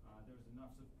 There was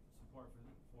enough support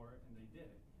for it, and they did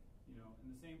it.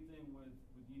 And the same thing with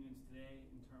unions today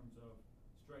in terms of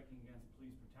striking against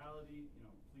police brutality,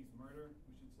 police murder,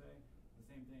 we should say. The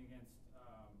same thing against,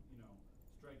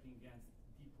 striking against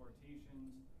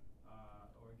deportations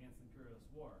or against imperialist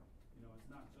war. It's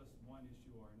not just one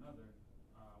issue or another.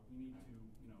 We need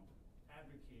to,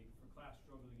 advocate for class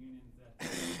struggle unions that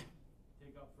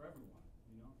take up for everyone.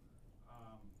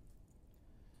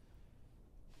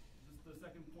 Just the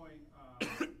second point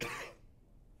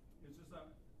is just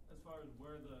as far as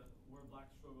where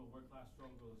black struggle, where class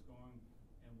struggle is going,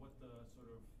 and what the sort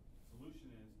of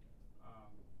solution is.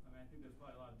 I think there's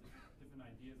probably a lot of different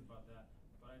ideas about that,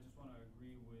 but I just want to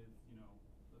agree with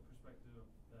the perspective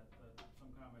that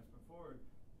some comments put forward,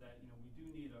 that we do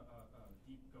need a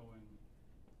deep going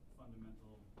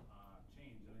fundamental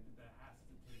change, and I think that has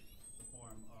to take the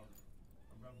form of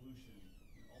a revolution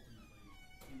ultimately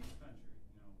in this country.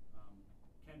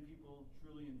 Can people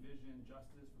truly envision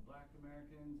justice for Black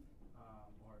Americans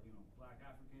or Black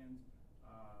Africans,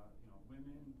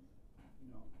 women,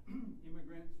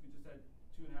 immigrants? We just had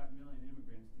 2.5 million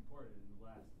immigrants deported in the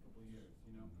last couple of years.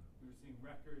 We were seeing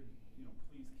record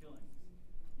police killings.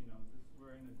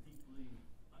 We're in a deeply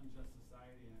unjust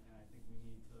society, and I think we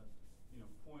need to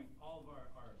point all of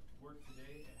our work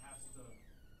today. It has to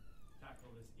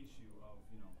tackle this issue of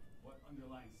what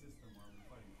underlying system are we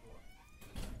fighting for.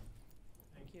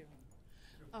 Thank you.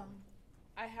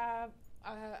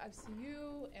 I see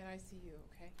you, and I see you.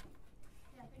 Okay.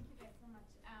 Yeah, thank you guys so much.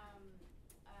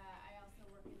 I also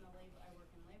work in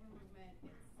labor movement.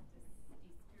 It's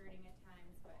dispiriting at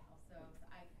times, but also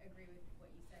I agree with what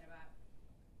you said about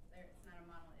it's not a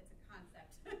model, it's a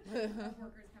concept of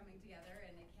workers coming together,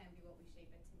 and it can be what we shape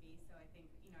it to be. So I think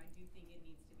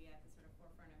at the sort of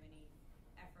forefront of any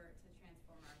effort to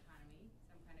transform our economy.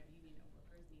 Some kind of union of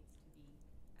workers needs to be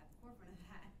at the forefront of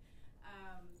that.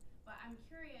 But I'm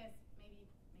curious, maybe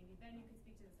Ben, you could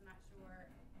speak to this, I'm not sure,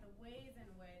 the ways in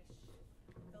which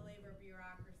the labor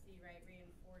bureaucracy, right,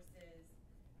 reinforces,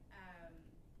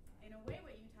 in a way,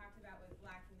 what you talked about with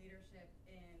black leadership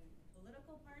in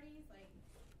political parties. Like,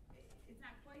 it's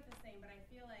not quite the same, but I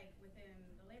feel like within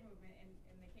the labor movement,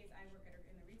 in the case I work at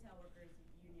in the retail workers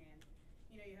union,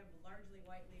 you know, you have largely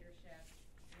white leadership,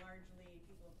 largely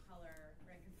people of color,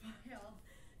 rank and file.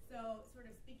 So sort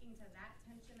of speaking to that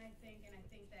tension, I think, and I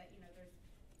think that, you know, there's,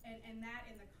 and that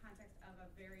in the context of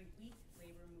a very weak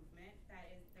labor movement, that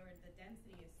is, the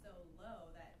density is so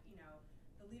low that, you know,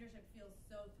 the leadership feels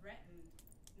so threatened,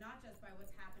 not just by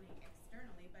what's happening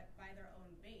externally, but by their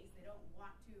own base. They don't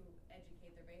want to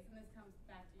educate their base, and this comes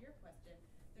back to your question.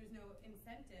 There's no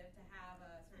incentive to have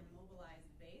a sort of mobilized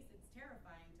base. It's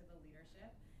terrifying to the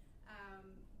leadership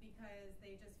because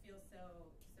they just feel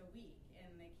so weak, and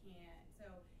they can't.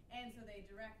 So they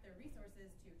direct their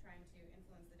resources to trying to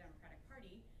influence the Democratic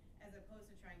Party, as opposed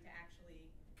to trying to actually,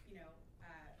 you know,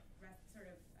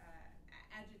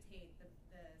 agitate the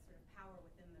sort of power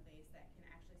within the base that can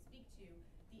actually speak to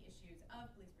the issues of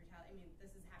police brutality. I mean,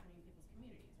 this is happening in people's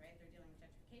communities, right? They're dealing with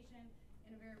gentrification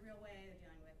in a very real way. They're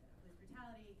dealing with police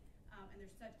brutality, and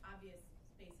there's such obvious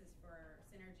spaces for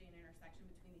synergy and intersection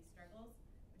between these struggles,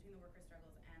 between the worker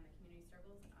struggles and the community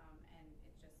struggles, and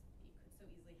it could so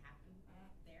easily happen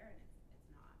there, and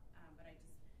it's not. But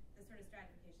the sort of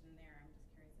stratification there, I'm just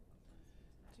curious if folks want to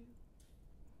speak to that.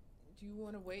 Do you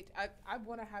want to wait? I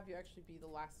want to have you actually be the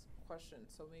last question,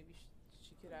 so maybe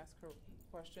she could ask her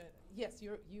question. Yes,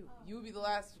 you would be the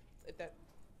last,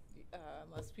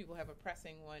 unless people have a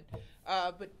pressing one.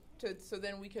 So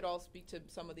then we could all speak to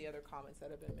some of the other comments that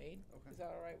have been made. Okay. Is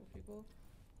that all right with people?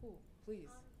 Cool, please.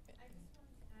 I just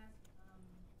wanted to ask,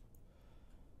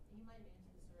 you might have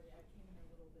answered this already, I came in a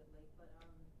little bit late, but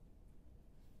I'm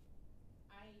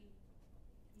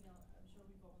sure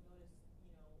we've all noticed,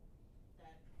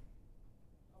 that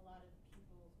a lot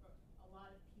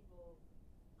of people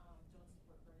don't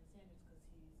support Bernie Sanders because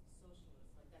he's a socialist.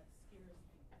 Like, that scares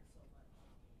people so much.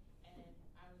 And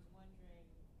I was wondering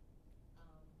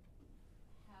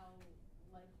how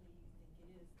likely you think it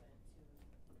is then to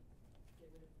get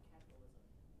rid of capitalism,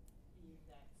 being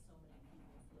that so many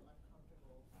people feel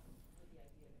uncomfortable with the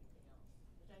idea of anything else,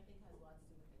 which I think has a lot to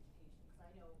do with education. Because I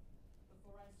know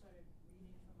before I started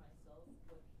reading for myself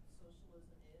what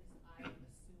socialism is, I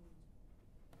assumed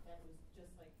that was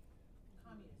just like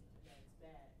communism, that it's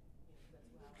bad. That's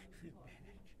how I was taught.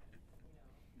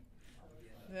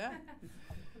 Yeah.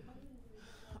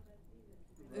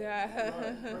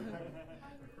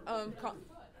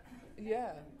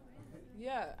 Yeah.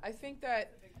 Yeah. I think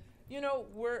that,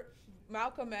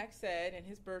 Malcolm X said, and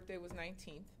his birthday was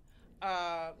 19th,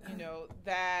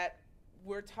 that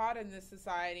we're taught in this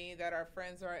society that our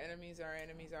friends are our enemies are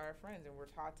our friends, and we're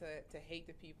taught to hate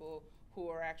the people who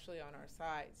are actually on our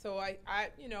side. So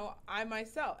I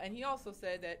myself, and he also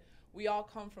said that we all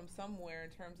come from somewhere in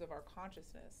terms of our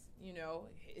consciousness.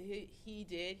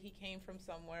 He came from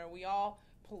somewhere. We all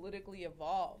politically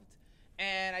evolved.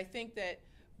 And I think that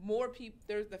more people,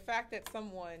 there's the fact that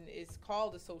someone is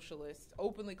called a socialist,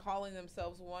 openly calling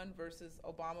themselves one, versus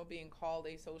Obama being called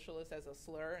a socialist as a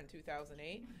slur in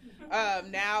 2008.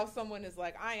 Now someone is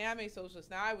like, I am a socialist.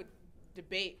 Now I would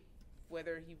debate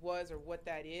whether he was or what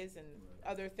that is and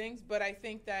other things. But I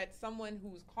think that someone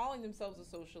who's calling themselves a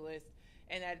socialist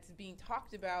and that it's being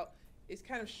talked about is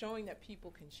kind of showing that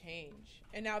people can change.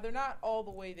 And now they're not all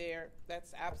the way there.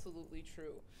 That's absolutely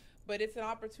true. But it's an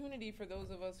opportunity for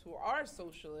those of us who are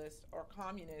socialists or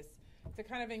communists to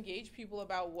kind of engage people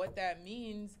about what that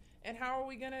means and how are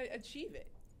we going to achieve it,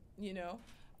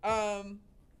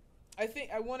 I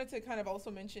think I wanted to kind of also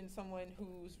mention someone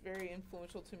who's very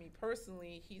influential to me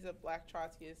personally. He's a black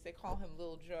Trotskyist. They call him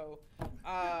Lil Joe,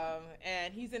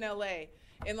 and he's in L.A.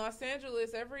 In Los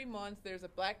Angeles, every month there's a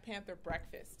Black Panther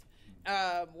breakfast,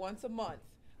 once a month,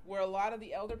 where a lot of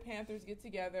the elder Panthers get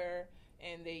together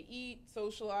and they eat,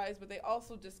 socialize, but they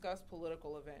also discuss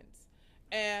political events.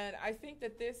 And I think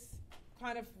that this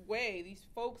kind of way, these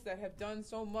folks that have done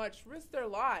so much risk their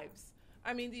lives.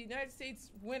 I mean, the United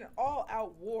States went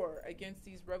all-out war against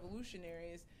these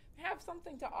revolutionaries. They have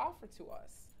something to offer to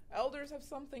us. Elders have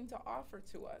something to offer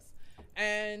to us.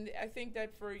 And I think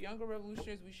that for younger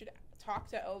revolutionaries, we should talk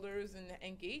to elders and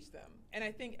engage them. And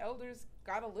I think elders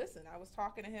got to listen. I was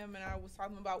talking to him, and I was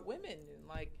talking about women and,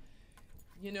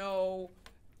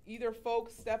 either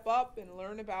folks step up and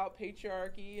learn about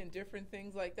patriarchy and different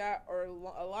things like that, or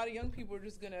a lot of young people are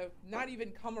just going to not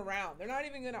even come around. They're not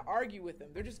even going to argue with them.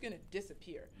 They're just going to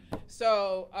disappear.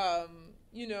 So,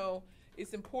 you know,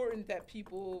 it's important that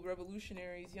people,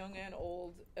 revolutionaries, young and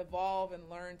old, evolve and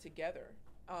learn together,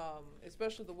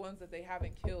 especially the ones that they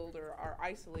haven't killed or are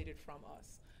isolated from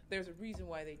us. There's a reason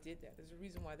why they did that. There's a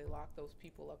reason why they locked those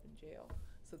people up in jail,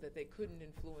 so that they couldn't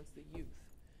influence the youth.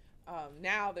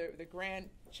 Now they're the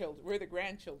grandchildren. We're the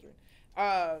grandchildren,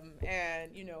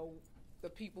 and you know, the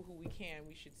people who we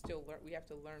should still learn. We have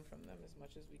to learn from them as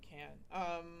much as we can.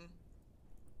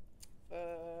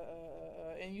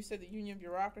 And you said the union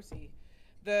bureaucracy.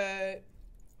 The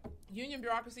union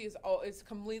bureaucracy is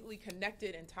completely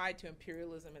connected and tied to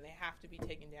imperialism, and they have to be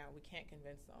taken down. We can't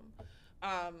convince them.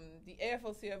 The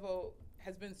AFL-CIO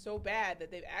has been so bad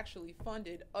that they've actually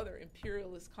funded other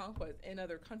imperialist conquests in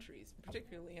other countries,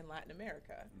 particularly in Latin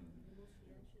America.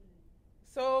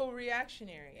 So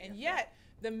reactionary. And yet,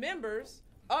 the members,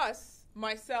 us,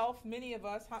 myself, many of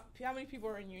us, how many people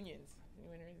are in unions?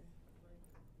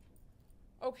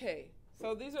 Okay,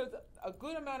 so these are a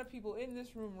good amount of people in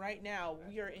this room right now.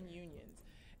 We are in unions.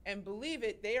 And believe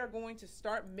it, they are going to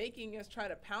start making us try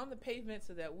to pound the pavement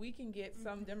so that we can get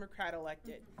some Democrat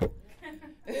elected.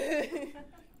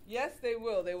 Yes, they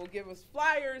will. They will give us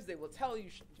flyers. They will tell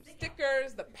you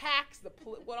stickers, the PACs,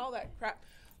 all that crap.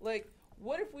 Like,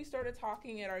 what if we started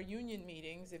talking at our union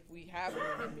meetings, if we have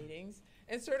union meetings,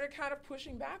 and started kind of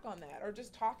pushing back on that, or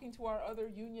just talking to our other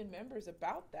union members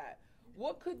about that?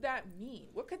 What could that mean?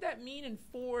 What could that mean in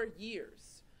 4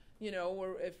 years? You know,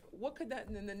 or what could that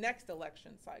in the next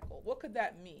election cycle? What could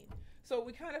that mean? So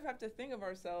we kind of have to think of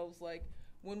ourselves like,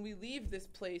 when we leave this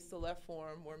place, the left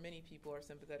forum, where many people are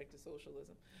sympathetic to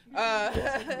socialism,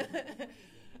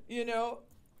 you know,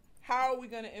 how are we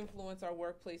going to influence our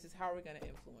workplaces? How are we going to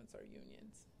influence our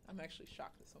unions? I'm actually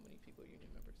shocked that so many people are union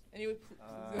members. Anyway,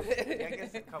 I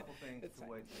guess a couple things to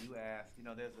what you asked. You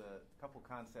know, there's a couple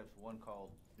concepts, one called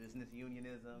business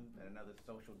unionism and another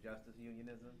social justice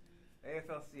unionism.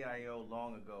 AFL-CIO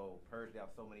long ago purged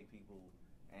out so many people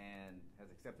and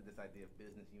has accepted this idea of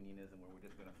business unionism, where we're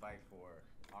just going to fight for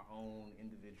our own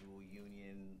individual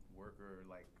union worker,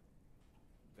 like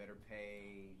better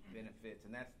pay, benefits,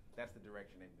 and that's the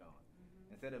direction they've gone.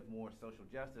 Instead of more social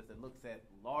justice that looks at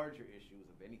larger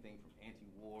issues of anything from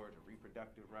anti-war to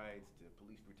reproductive rights to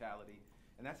police brutality,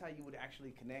 and that's how you would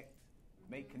actually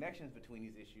make connections between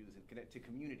these issues and connect to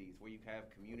communities, where you have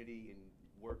community and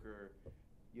worker,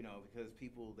 you know, because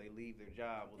people, they leave their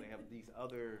job, well, they have these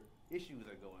other issues that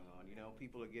are going on. You know,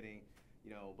 people are getting,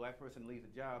 you know, black person leaves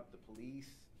a job, the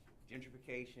police,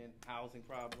 gentrification, housing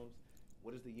problems.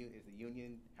 What is the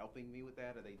union helping me with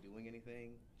that? Are they doing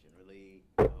anything? Generally,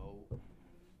 no.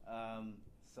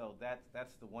 So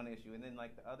that's the one issue. And then,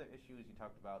 like, the other issues you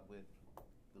talked about with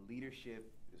the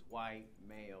leadership is white,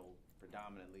 male,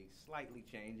 predominantly, slightly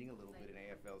changing a little bit in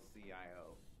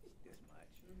AFL-CIO, this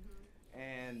much.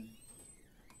 And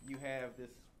you have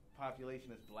this population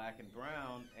that's black and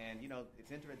brown, and, you know,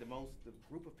 it's interesting, the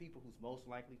group of people who's most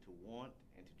likely to want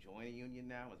and to join a union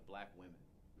now is black women.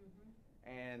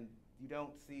 And you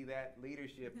don't see that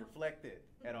leadership reflected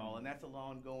at all, and that's a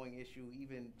long-going issue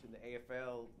even to the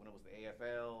AFL, when it was the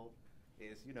AFL,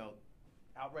 is, you know,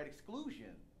 outright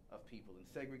exclusion of people and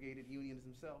segregated unions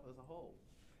themselves as a whole.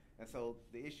 And so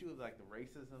the issue of, like, the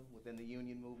racism within the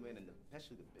union movement, and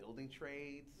especially the building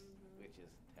trades, which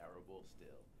is terrible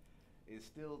still, is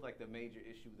still, like, the major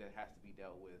issue that has to be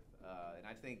dealt with. And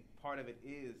I think part of it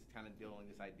is kind of dealing with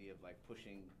this idea of, like,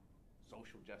 pushing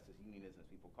social justice unionism, as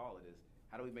people call it, is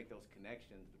how do we make those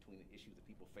connections between the issues that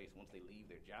people face once they leave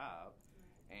their job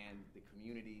and the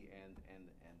community and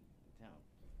the town.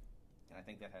 And I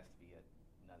think that has to be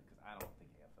another, because I don't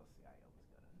think AFL-CIO is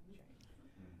going to change.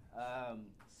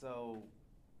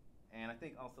 And I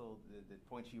think also the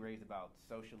point she raised about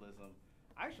socialism,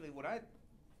 actually what I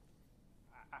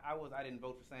didn't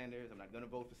vote for Sanders. I'm not going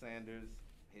to vote for Sanders.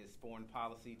 His foreign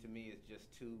policy to me is just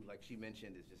too, like she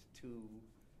mentioned, is just too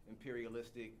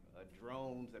imperialistic.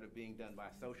 Drones that are being done by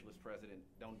a socialist president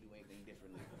don't do anything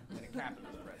differently than a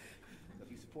capitalist president. So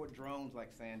if you support drones like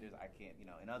Sanders, I can't, you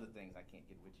know, and other things, I can't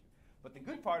get with you. But the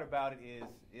good part about it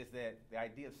is that the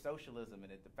idea of socialism and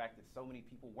the fact that so many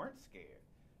people weren't scared.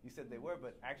 You said they were,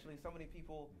 but actually so many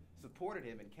people supported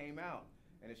him and came out.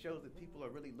 And it shows that people are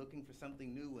really looking for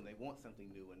something new, and they want something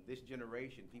new. And this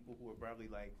generation, people who are probably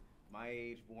like my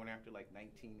age, born after like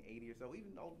 1980 or so,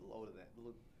 even a little older than that,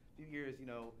 a few years, you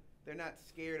know, they're not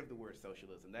scared of the word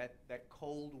socialism. That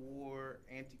Cold War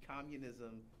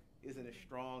anti-communism isn't as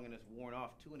strong and it's worn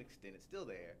off to an extent. It's still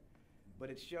there. But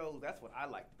it shows, that's what I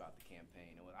liked about the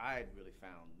campaign, and what I really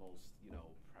found most,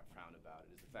 profound about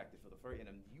it is the fact that for the first, in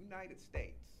the United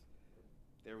States,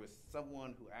 there was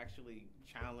someone who actually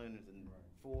challenged and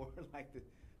for like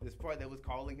this part that was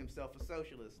calling himself a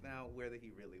socialist. Now, whether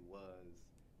he really was,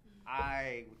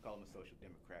 I would call him a social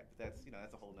democrat. But that's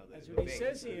that's a whole nother debate. That's what he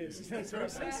says he is. That's what he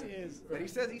says he is. But he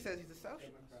says he's a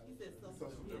socialist.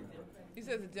 He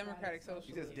says a democratic socialist.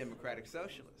 He says democratic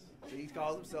socialist. So he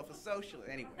calls himself a socialist.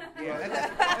 Anyway, yeah,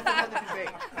 that's another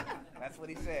debate. That's what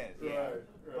he says. Yeah. Right.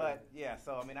 But yeah,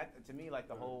 so I mean, to me, like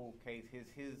the whole case,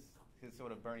 his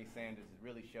sort of Bernie Sanders, it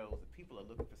really shows that people are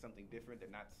looking for something different. They're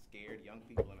not scared. Young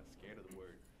people are not scared of the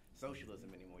word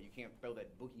socialism anymore. You can't throw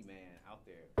that boogeyman out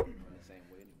there in the same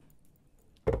way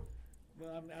anymore.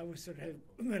 Well, I was sort of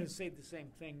going to say the same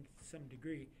thing to some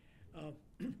degree.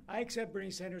 I accept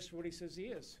Bernie Sanders for what he says he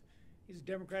is. He's a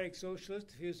democratic socialist.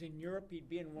 If he was in Europe, he'd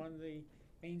be in one of the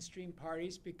mainstream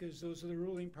parties because those are the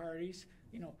ruling parties.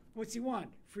 What's he want?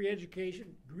 Free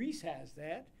education. Greece has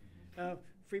that.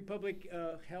 Free public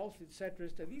health, etc.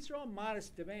 These are all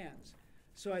modest demands.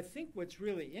 So I think what's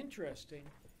really interesting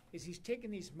is he's taken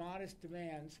these modest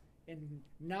demands and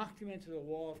knocked them into the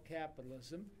wall of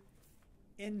capitalism.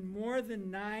 And more than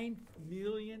 9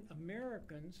 million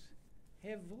Americans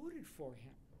have voted for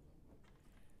him.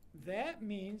 That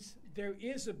means there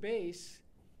is a base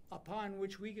upon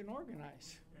which we can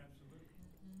organize. Absolutely.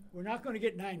 We're not going to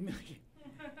get 9 million.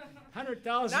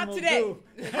 100,000 Not will today. do.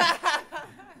 But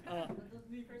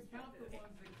doesn't even count the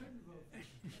ones that couldn't vote.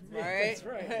 Right. That's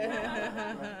right.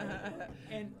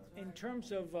 And in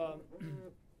terms of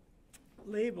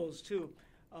labels, too,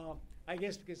 I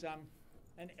guess because I'm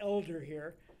an elder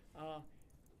here,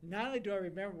 not only do I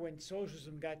remember when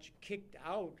socialism got you kicked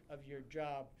out of your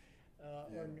job,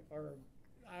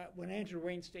 when I entered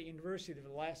Wayne State University,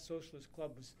 the last socialist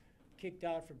club was kicked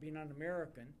out for being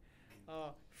un-American.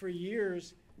 For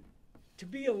years, to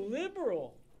be a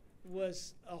liberal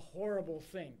was a horrible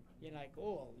thing. You're like,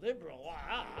 oh, a liberal,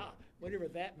 whatever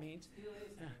that means.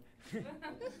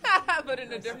 But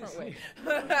in a different way.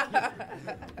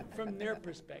 From their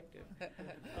perspective.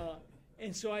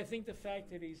 And so I think the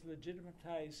fact that he's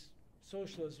legitimatized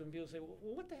socialism, people say, well,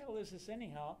 what the hell is this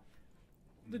anyhow?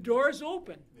 The door is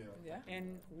open. Yeah.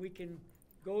 And we can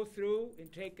go through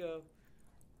and take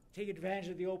advantage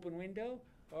of the open window,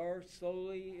 or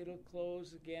slowly it'll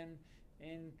close again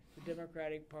and the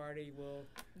Democratic Party will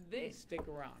stick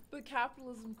around. But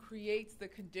capitalism creates the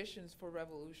conditions for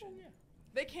revolution. Oh, yeah.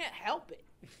 They can't help it.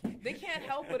 They can't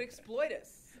help but exploit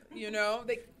us.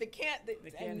 They can't.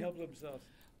 They can't help themselves.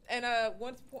 And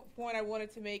one point I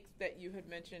wanted to make that you had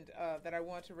mentioned that I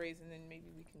want to raise, and then maybe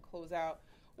we can close out,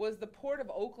 was the Port of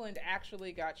Oakland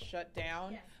actually got shut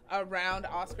down around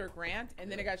Oscar Grant,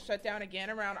 and then it got shut down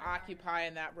again around Occupy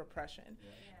and that repression.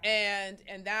 And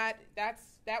that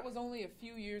was only a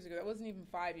few years ago. That wasn't even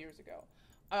 5 years ago.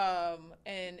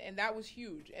 And that was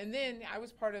huge. And then I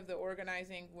was part of the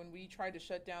organizing when we tried to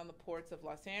shut down the ports of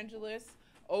Los Angeles,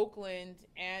 Oakland,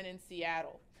 and in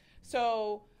Seattle.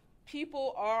 So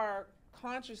people are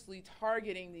consciously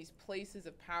targeting these places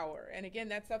of power. And again,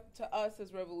 that's up to us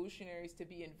as revolutionaries to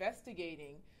be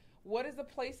investigating what is the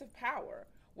place of power?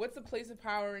 What's the place of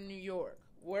power in New York?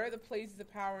 Where are the places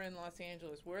of power in Los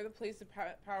Angeles? Where are the places of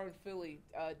power in Philly,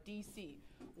 D.C.?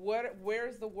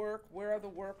 Where's the work? Where are the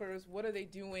workers? What are they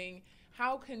doing?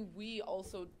 How can we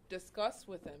also discuss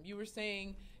with them? You were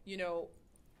saying,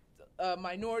 a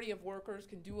minority of workers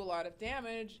can do a lot of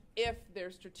damage if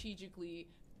they're strategically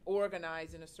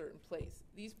organized in a certain place.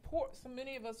 So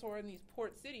many of us who are in these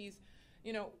port cities,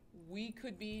 we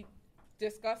could be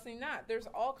discussing that. There's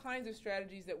all kinds of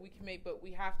strategies that we can make, but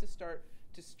we have to start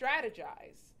to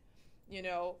strategize.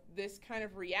 This kind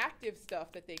of reactive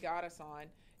stuff that they got us on,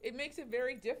 it makes it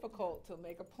very difficult to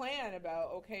make a plan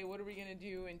about, okay, what are we going to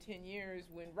do in 10 years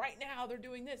when right now they're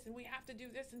doing this and we have to do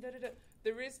this and da-da-da.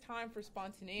 There is time for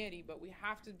spontaneity, but we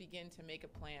have to begin to make a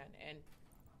plan and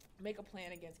make a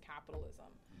plan against capitalism.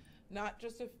 Not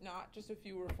just a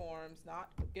few reforms, not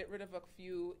get rid of a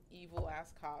few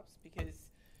evil-ass cops,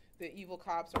 because the evil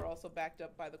cops are also backed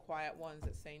up by the quiet ones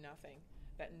that say nothing,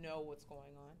 that know what's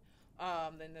going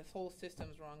on. Then this whole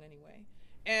system's wrong anyway.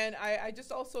 And I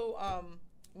just also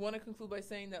want to conclude by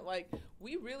saying that,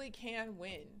 we really can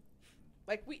win.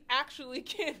 We actually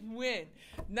can win.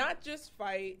 Not just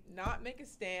fight, not make a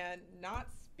stand, not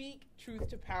speak truth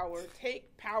to power,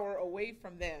 take power away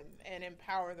from them and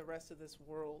empower the rest of this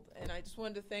world. And I just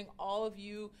wanted to thank all of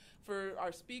you for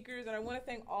our speakers, and I want to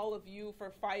thank all of you for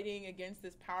fighting against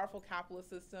this powerful capitalist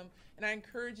system. And I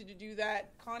encourage you to do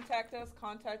that. Contact us,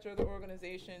 contact other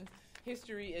organizations.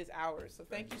 History is ours. So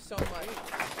thank you so much.